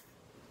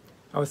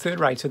 Our third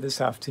writer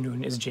this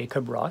afternoon is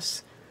Jacob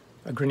Ross,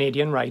 a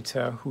Grenadian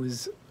writer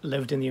who's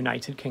lived in the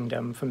United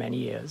Kingdom for many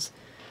years.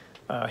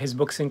 His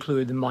books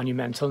include the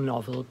monumental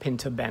novel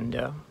Pinta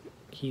Bender.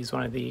 He's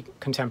one of the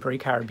contemporary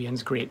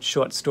Caribbean's great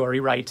short story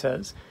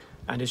writers,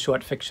 and his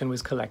short fiction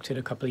was collected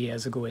a couple of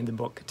years ago in the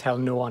book Tell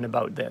No One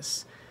About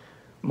This.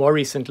 More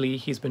recently,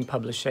 he's been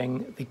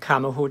publishing the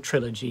Camaho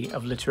trilogy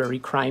of literary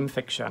crime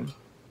fiction,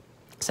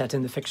 set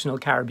in the fictional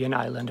Caribbean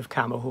island of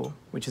Camaho,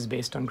 which is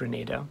based on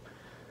Grenada.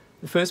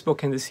 The first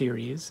book in the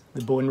series,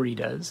 The Bone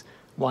Readers,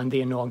 won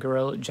the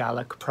inaugural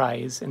Jalak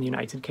Prize in the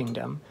United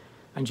Kingdom,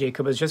 and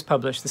Jacob has just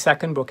published the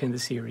second book in the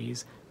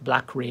series,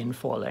 Black Rain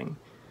Falling.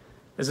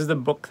 This is the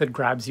book that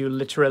grabs you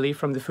literally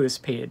from the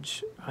first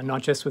page,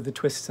 not just with the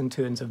twists and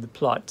turns of the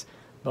plot,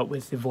 but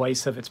with the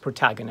voice of its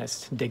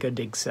protagonist, Digger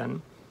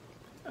Digson.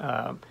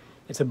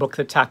 It's a book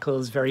that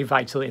tackles very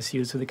vital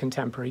issues of the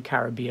contemporary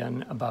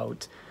Caribbean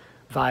about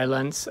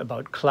violence,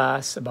 about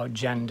class, about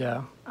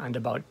gender, and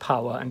about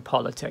power and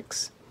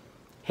politics.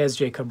 Here's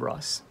Jacob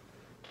Ross.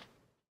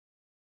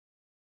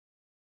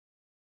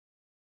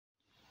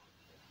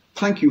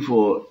 Thank you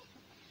for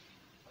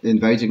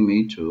inviting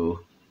me to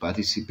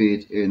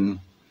participate in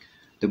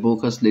the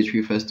Bocas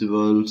Lit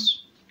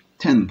Festival's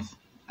 10th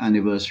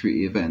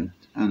anniversary event,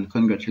 and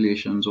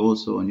congratulations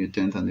also on your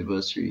 10th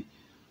anniversary.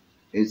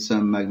 It's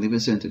a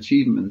magnificent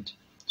achievement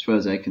as far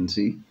as I can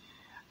see,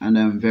 and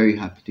I'm very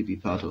happy to be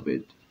part of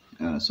it.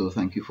 So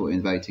thank you for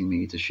inviting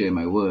me to share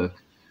my work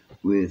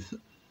with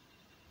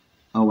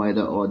a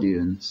wider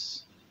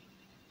audience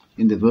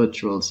in the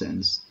virtual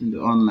sense, in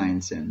the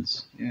online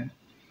sense. Yeah,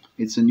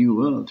 it's a new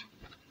world.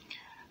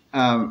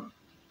 I'm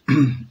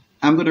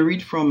going to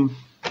read from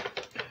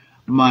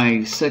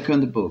my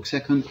second book,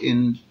 second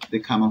in the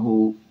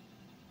Camaho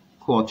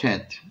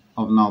quartet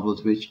of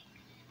novels, which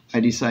I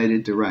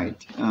decided to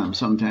write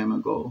some time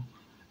ago.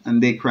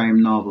 And they're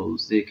crime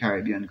novels, they're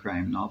Caribbean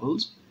crime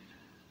novels.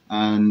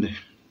 And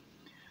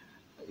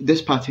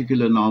this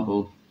particular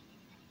novel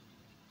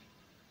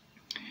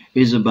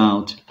is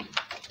about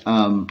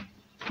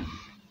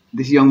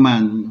this young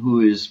man who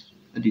is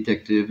a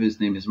detective. His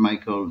name is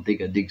Michael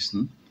Digger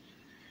Digson.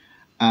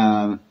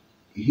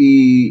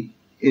 He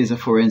is a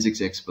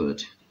forensics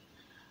expert.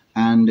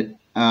 And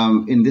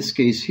in this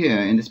case here,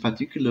 in this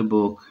particular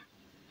book,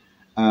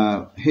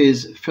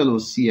 his fellow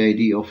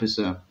CID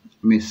officer,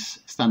 Miss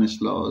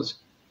Stanislaus,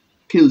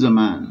 kills a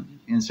man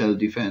in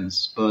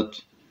self-defense, but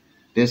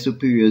their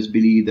superiors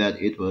believe that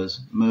it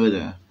was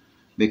murder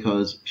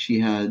because she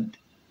had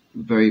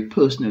very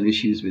personal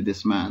issues with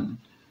this man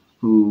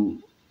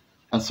who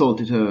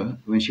assaulted her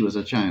when she was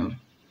a child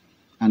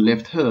and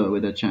left her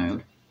with a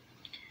child.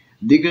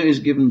 Digger is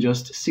given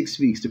just 6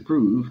 weeks to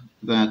prove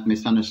that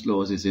Miss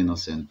Stanislaus is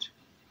innocent.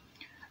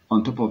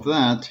 On top of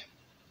that,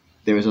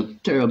 there is a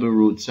terrible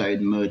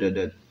roadside murder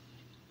that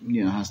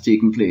has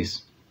taken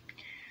place,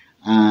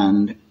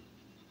 and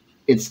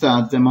it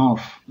starts them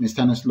off, Mr.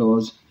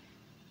 Stanislaus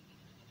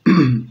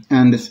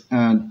and this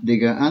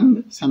Digger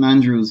and St.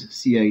 Andrews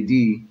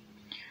CID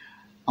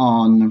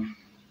on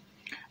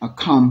a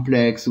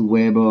complex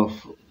web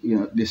of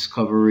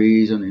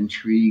discoveries and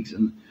intrigues,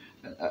 and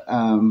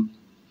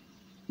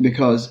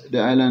because the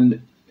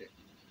island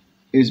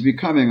is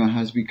becoming or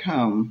has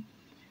become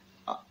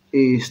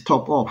a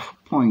stop-off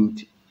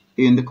point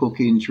in the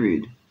cocaine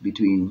trade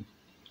between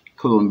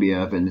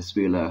Colombia,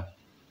 Venezuela,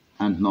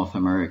 and North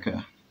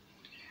America.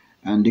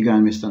 And Digger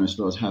and Mr.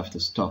 Stanislaus have to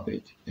stop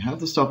it. They have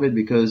to stop it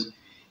because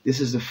this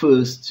is the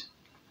first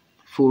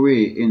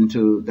foray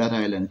into that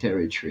island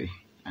territory,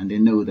 and they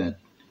know that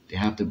they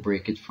have to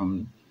break it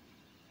from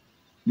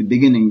the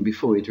beginning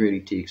before it really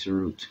takes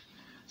root.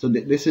 So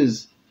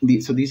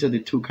these are the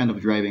two kind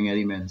of driving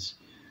elements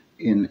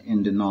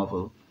in the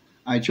novel.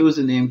 I chose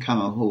the name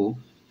Camaho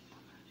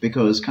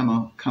because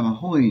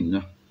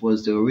Camahoin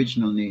was the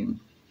original name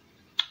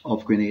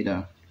of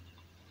Grenada,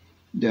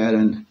 the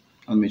island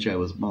on which I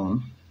was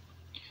born.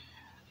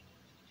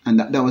 And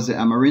that was the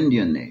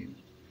Amerindian name.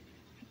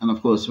 And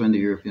of course, when the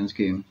Europeans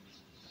came,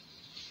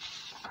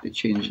 they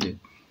changed it.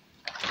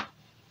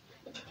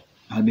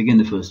 I'll begin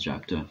the first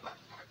chapter.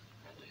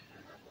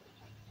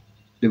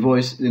 The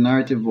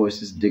narrative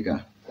voice is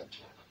Digger.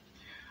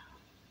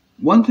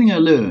 One thing I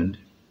learned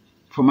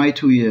from my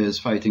 2 years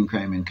fighting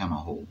crime in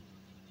Camaho: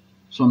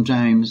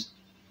 sometimes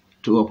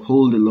to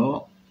uphold the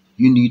law,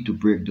 you need to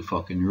break the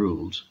fucking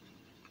rules.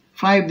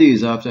 5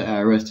 days after I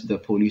arrested a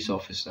police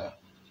officer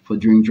for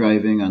drink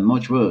driving and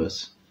much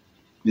worse,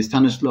 the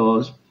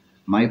Stanislaus,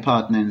 my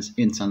partner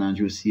in St.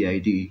 Andrews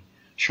CID,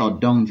 shot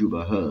down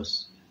Juba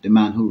Hurst, the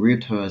man who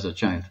raped her as a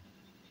child.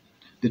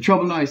 The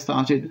trouble I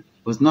started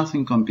was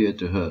nothing compared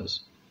to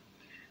hers.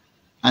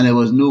 And there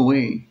was no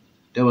way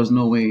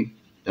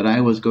that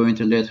I was going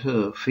to let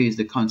her face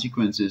the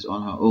consequences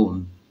on her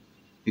own.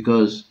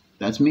 Because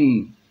that's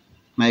me,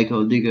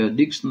 Michael Digger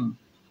Dixon.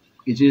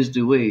 It is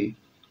the way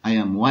I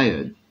am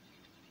wired.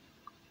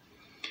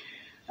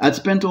 I'd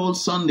spent all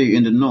Sunday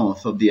in the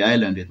north of the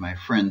island with my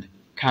friend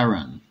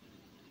Karen,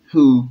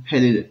 who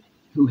headed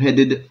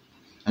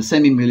a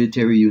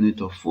semi-military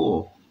unit of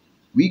 4.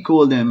 We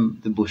call them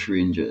the Bush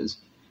Rangers.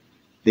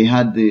 They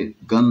had the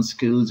gun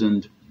skills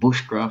and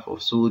bushcraft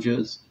of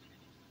soldiers,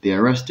 the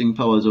arresting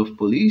powers of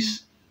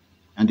police,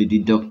 and the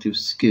deductive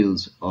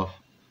skills of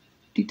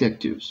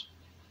detectives.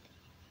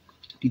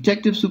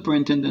 Detective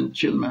Superintendent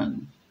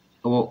Chillman,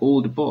 our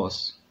old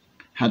boss,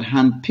 had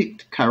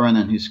handpicked Karen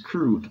and his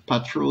crew to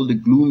patrol the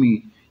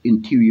gloomy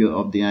interior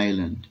of the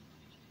island.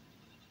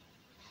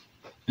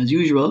 As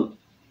usual,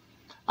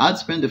 I'd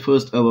spent the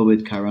first hour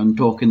with Karen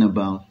talking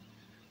about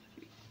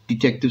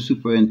Detective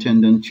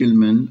Superintendent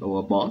Chillman,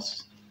 our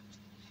boss.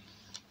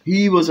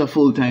 He was a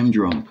full-time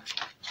drunk,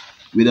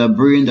 with a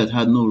brain that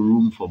had no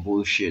room for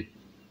bullshit,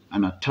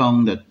 and a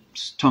tongue that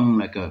stung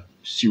like a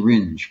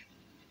syringe.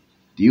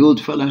 The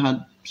old fella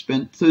had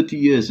spent 30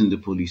 years in the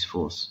police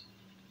force,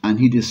 and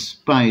he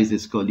despised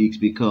his colleagues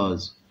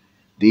because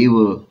they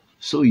were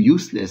so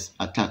useless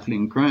at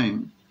tackling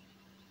crime.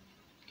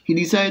 He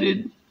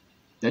decided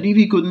that if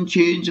he couldn't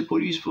change the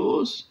police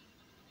force,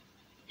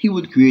 he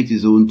would create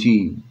his own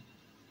team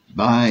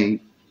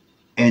by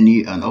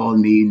any and all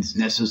means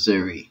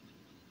necessary.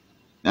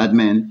 That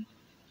meant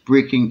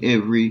breaking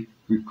every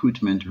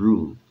recruitment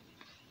rule.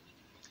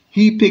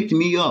 He picked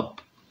me up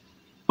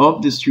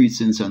off the streets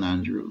in St.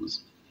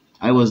 Andrews.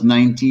 I was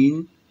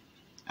 19.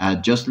 I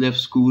had just left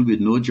school with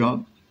no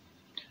job,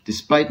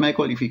 despite my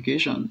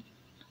qualification,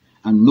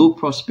 and no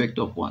prospect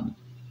of one.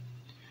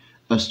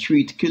 A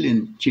street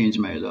killing changed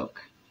my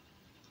luck.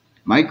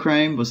 My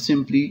crime was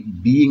simply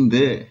being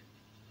there.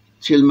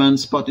 Chillman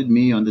spotted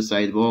me on the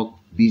sidewalk,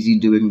 busy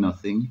doing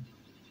nothing.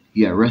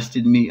 He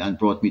arrested me and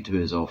brought me to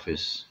his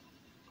office.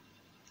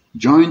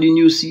 Join the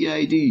new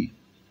CID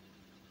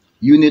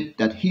unit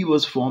that he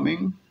was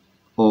forming,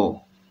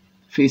 or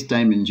face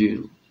time in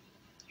jail,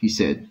 he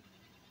said.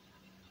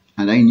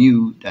 And I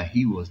knew that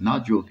he was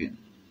not joking.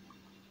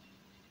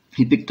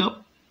 He picked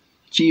up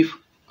Chief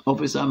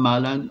Officer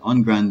Malan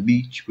on Grand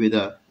Beach with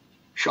a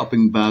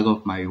shopping bag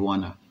of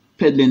marijuana,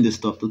 peddling the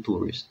stuff to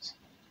tourists.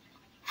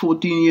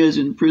 14 years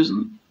in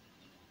prison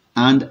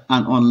and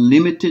an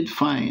unlimited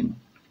fine,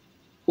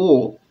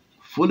 or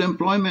full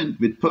employment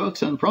with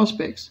perks and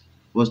prospects,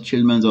 was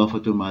Chillman's offer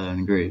to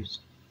Malan Graves.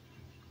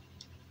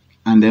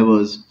 And there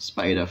was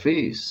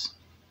Spiderface,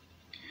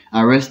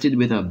 arrested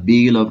with a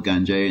bale of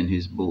ganja in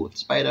his boat.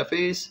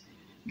 Spiderface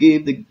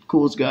gave the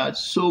Coast Guard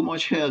so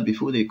much hell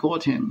before they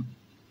caught him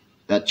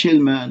that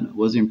Chillman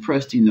was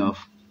impressed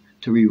enough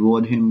to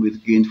reward him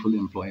with gainful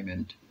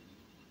employment.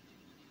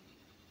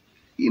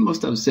 He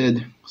must have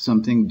said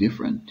something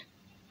different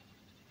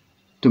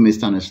to Miss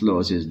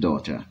Stanislaus'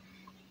 daughter.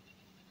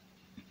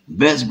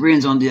 Best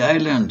brains on the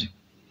island,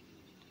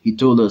 he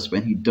told us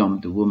when he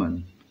dumped the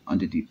woman on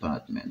the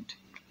department.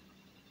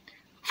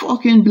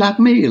 Fucking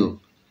blackmail,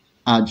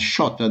 I'd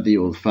shot at the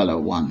old fella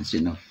once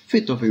in a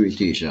fit of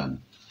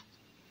irritation.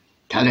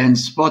 "Talent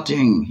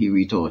spotting," he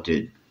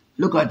retorted.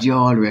 "Look at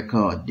your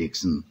record,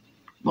 Dixon.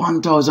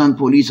 1,000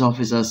 police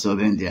officers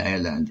serving the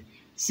island,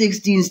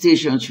 16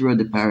 stations throughout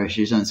the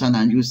parishes, and San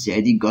Andrews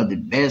CID got the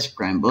best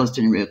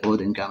crime-busting record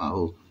in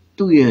Camaho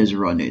 2 years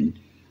running.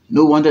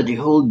 No wonder the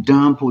whole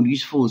damn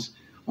police force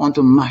want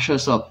to mash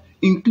us up,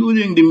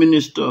 including the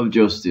Minister of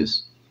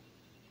Justice."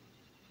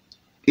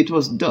 It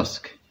was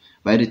dusk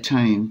by the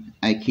time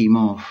I came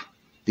off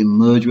the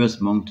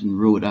murderous mountain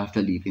road after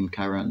leaving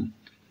Caron,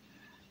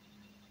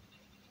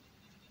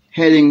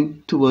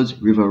 heading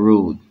towards River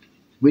Road,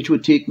 which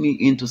would take me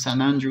into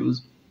San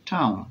Andrews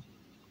town.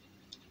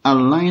 A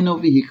line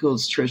of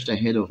vehicles stretched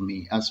ahead of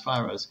me as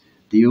far as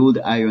the old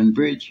iron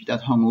bridge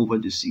that hung over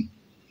the sea,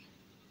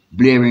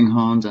 blaring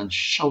horns and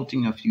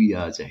shouting a few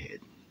yards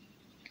ahead.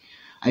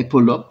 I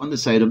pulled up on the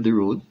side of the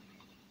road,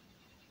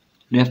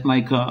 left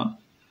my car,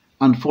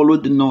 and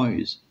followed the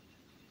noise.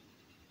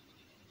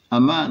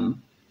 A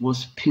man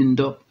was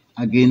pinned up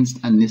against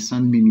a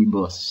Nissan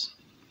minibus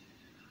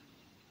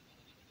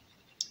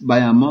by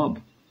a mob.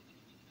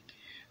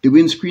 The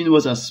windscreen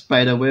was a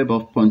spiderweb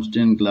of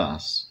punched-in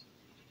glass.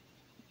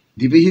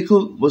 The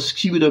vehicle was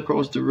skewed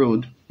across the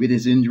road with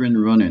its engine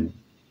running.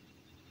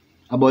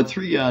 About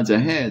 3 yards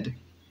ahead,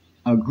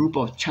 a group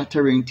of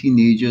chattering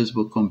teenagers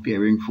were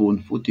comparing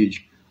phone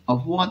footage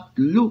of what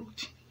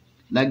looked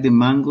like the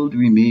mangled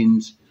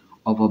remains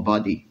of a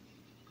body.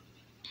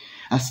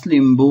 A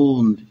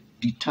slim-boned,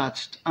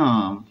 detached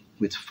arm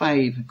with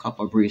 5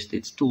 copper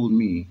bracelets told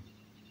me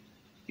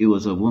it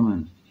was a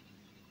woman.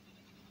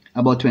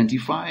 About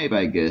 25,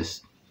 I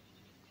guessed.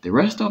 The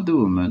rest of the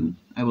woman,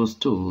 I was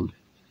told,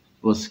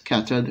 was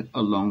scattered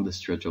along the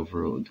stretch of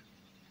road.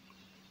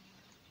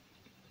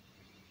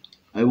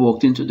 I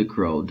walked into the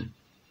crowd,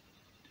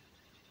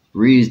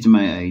 raised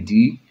my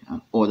ID,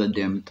 and ordered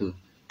them to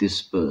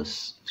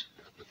disperse.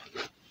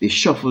 They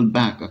shuffled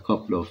back a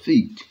couple of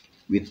feet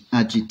with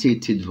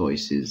agitated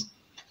voices.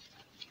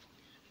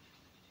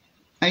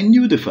 I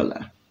knew the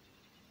fella.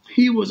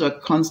 He was a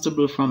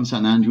constable from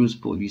San Andrews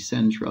Police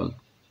Central,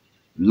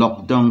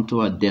 locked down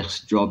to a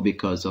desk job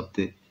because of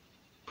the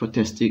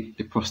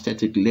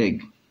prosthetic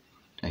leg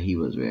that he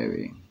was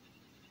wearing.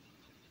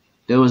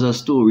 There was a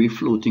story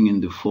floating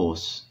in the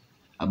force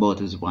about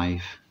his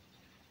wife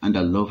and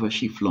a lover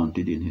she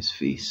flaunted in his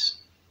face.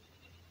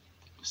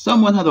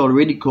 Someone had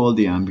already called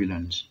the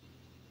ambulance.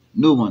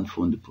 No one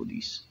phoned the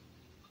police.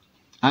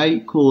 I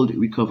called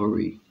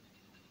recovery,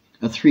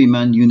 a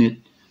 3-man unit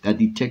that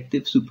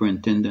Detective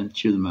Superintendent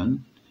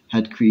Chillman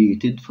had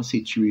created for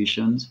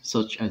situations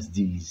such as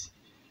these.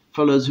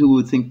 Fellows who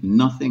would think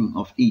nothing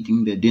of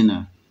eating their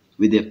dinner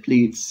with their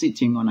plates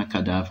sitting on a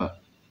cadaver.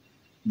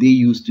 They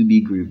used to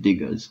be grave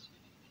diggers.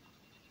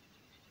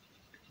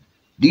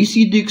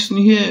 "DC Dixon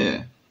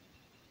here,"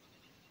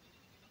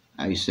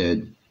 I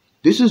said.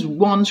 "This is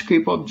one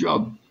scrape-up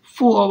job,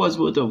 4 hours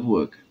worth of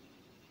work."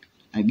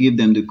 I gave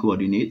them the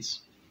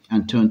coordinates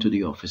and turned to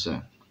the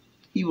officer.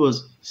 He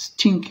was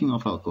stinking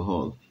of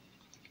alcohol.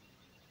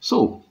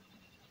 "So,"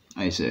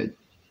 I said,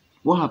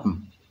 "what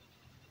happened?"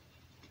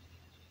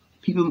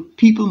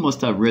 People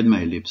must have read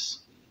my lips.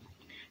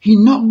 He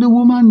knocked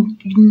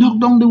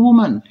down the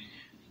woman.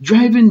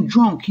 Driving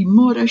drunk, he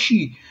murdered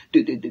she.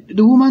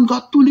 The woman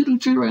got 2 little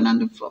children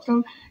and the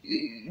father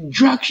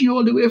dragged she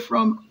all the way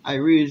from... I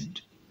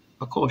raised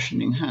a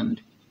cautioning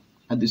hand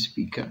at the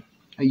speaker,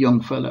 a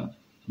young fella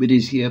with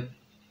his hair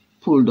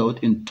pulled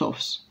out in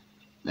tufts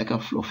like a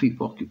fluffy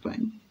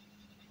porcupine.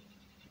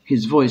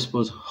 His voice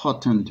was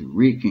hot and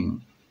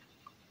raking.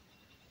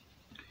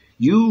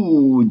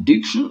 "You,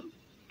 Dixon?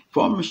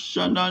 From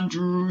San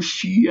Andrews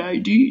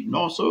CID?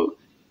 No, sir.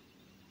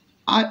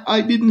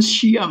 I didn't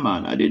see a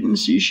man. I didn't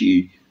see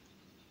she.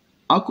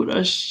 I could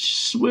have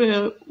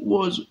swear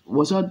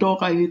was a dog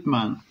I hit,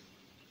 man.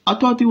 I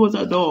thought it was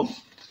a dog."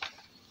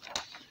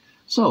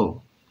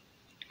 "So,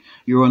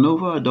 you run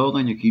over a dog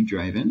and you keep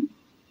driving?"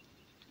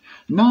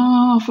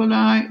 "Nah,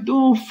 fella,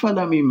 don't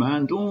follow me,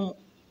 man. Don't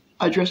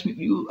address me.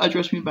 You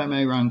address me by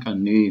my rank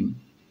and name.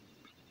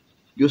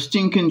 You're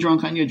stinking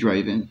drunk and you're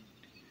driving.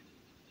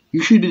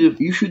 You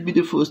should be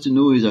the first to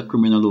know it's a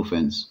criminal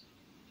offense."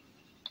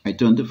 I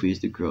turned to face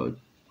the crowd.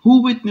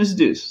 "Who witnessed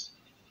this?"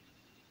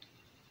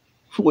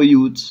 4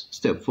 youths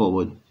stepped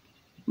forward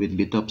with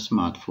lit-up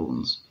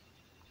smartphones.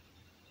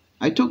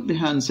 I took the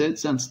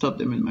handsets and stuffed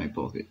them in my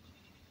pocket.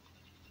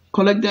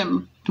 "Collect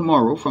them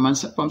tomorrow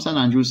from San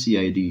Andrews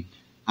CID.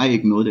 I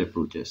ignored their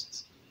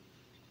protests.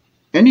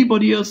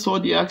 "Anybody else saw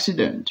the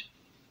accident?"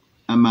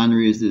 A man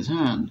raised his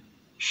hand.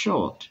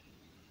 Short,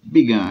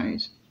 big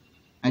eyes.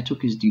 I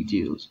took his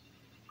details.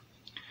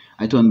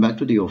 I turned back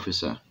to the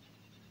officer.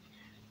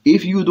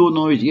 "If you don't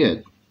know it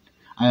yet,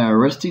 I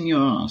arresting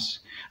your ass.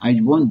 I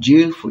want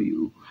jail for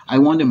you. I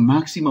want the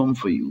maximum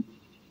for you."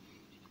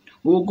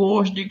 "Oh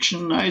gosh,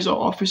 Dixon, I is an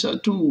officer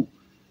too."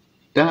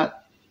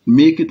 "That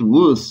make it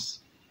worse."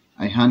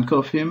 I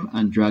handcuffed him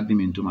and dragged him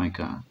into my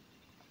car.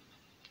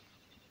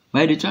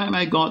 By the time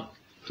I got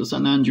to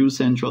San Andrews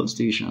Central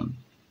Station,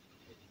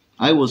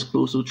 I was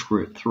close to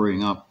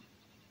throwing up.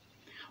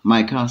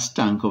 My car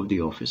stank of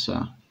the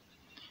officer.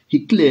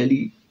 He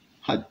clearly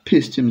had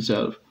pissed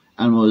himself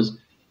and was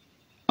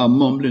a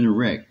mumbling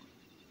wreck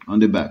on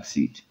the back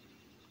seat.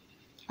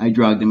 I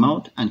dragged him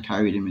out and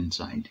carried him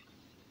inside.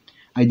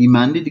 I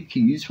demanded the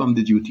keys from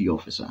the duty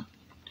officer,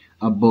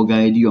 a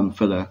bug-eyed young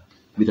fella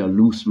with a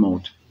loose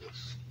mouth,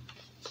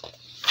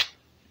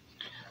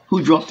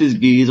 who dropped his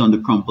gaze on the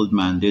crumpled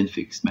man, then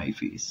fixed my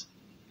face.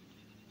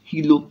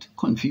 He looked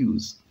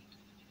confused,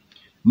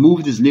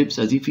 moved his lips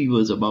as if he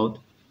was about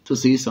to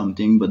say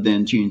something, but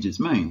then changed his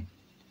mind.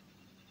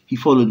 He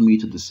followed me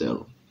to the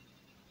cell.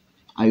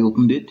 I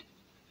opened it,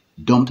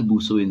 dumped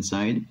Buso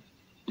inside,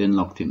 then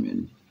locked him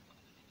in.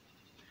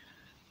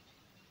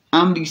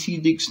 "I'm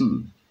DC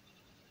Dixon.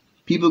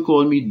 People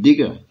call me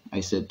Digger," I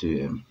said to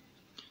him.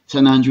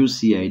 "San Andrews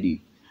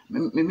CID.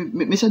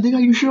 Mr. Digger,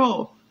 you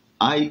sure?"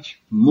 "I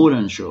more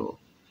than sure.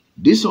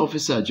 This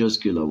officer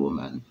just killed a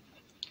woman.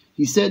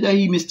 He said that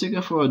he mistook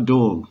her for a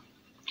dog.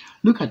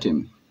 Look at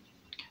him.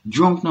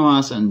 Drunk no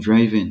ass and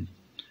driving."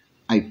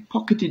 I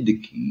pocketed the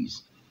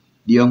keys.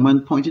 The young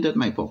man pointed at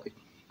my pocket.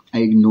 I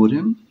ignored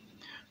him,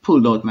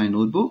 pulled out my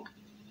notebook,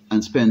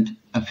 and spent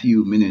a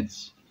few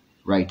minutes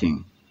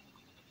writing.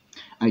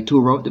 I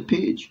tore out the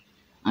page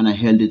and I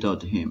held it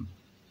out to him.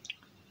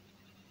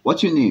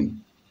 "What's your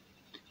name?"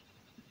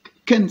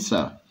 "Ken,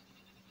 sir."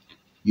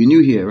 "You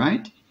new here,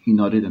 right?" He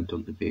nodded and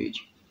took the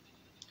page.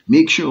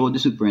 "Make sure the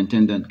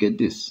superintendent get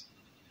this,"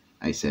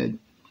 I said.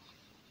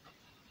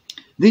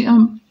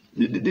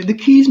 The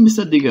keys,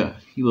 Mr. Digger."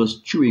 He was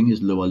chewing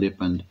his lower lip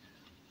and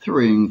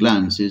throwing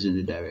glances in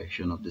the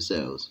direction of the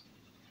cells.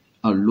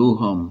 A low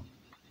hum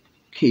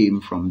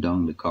came from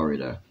down the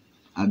corridor,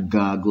 a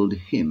gargled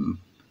hymn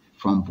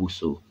from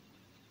Buso,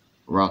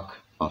 Rock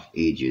of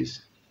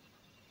Ages.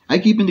 "I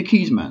keep in the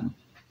keys, man."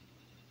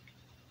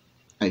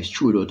 I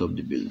strode out of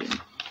the building.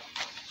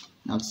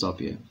 I'll stop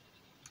here.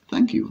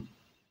 Thank you.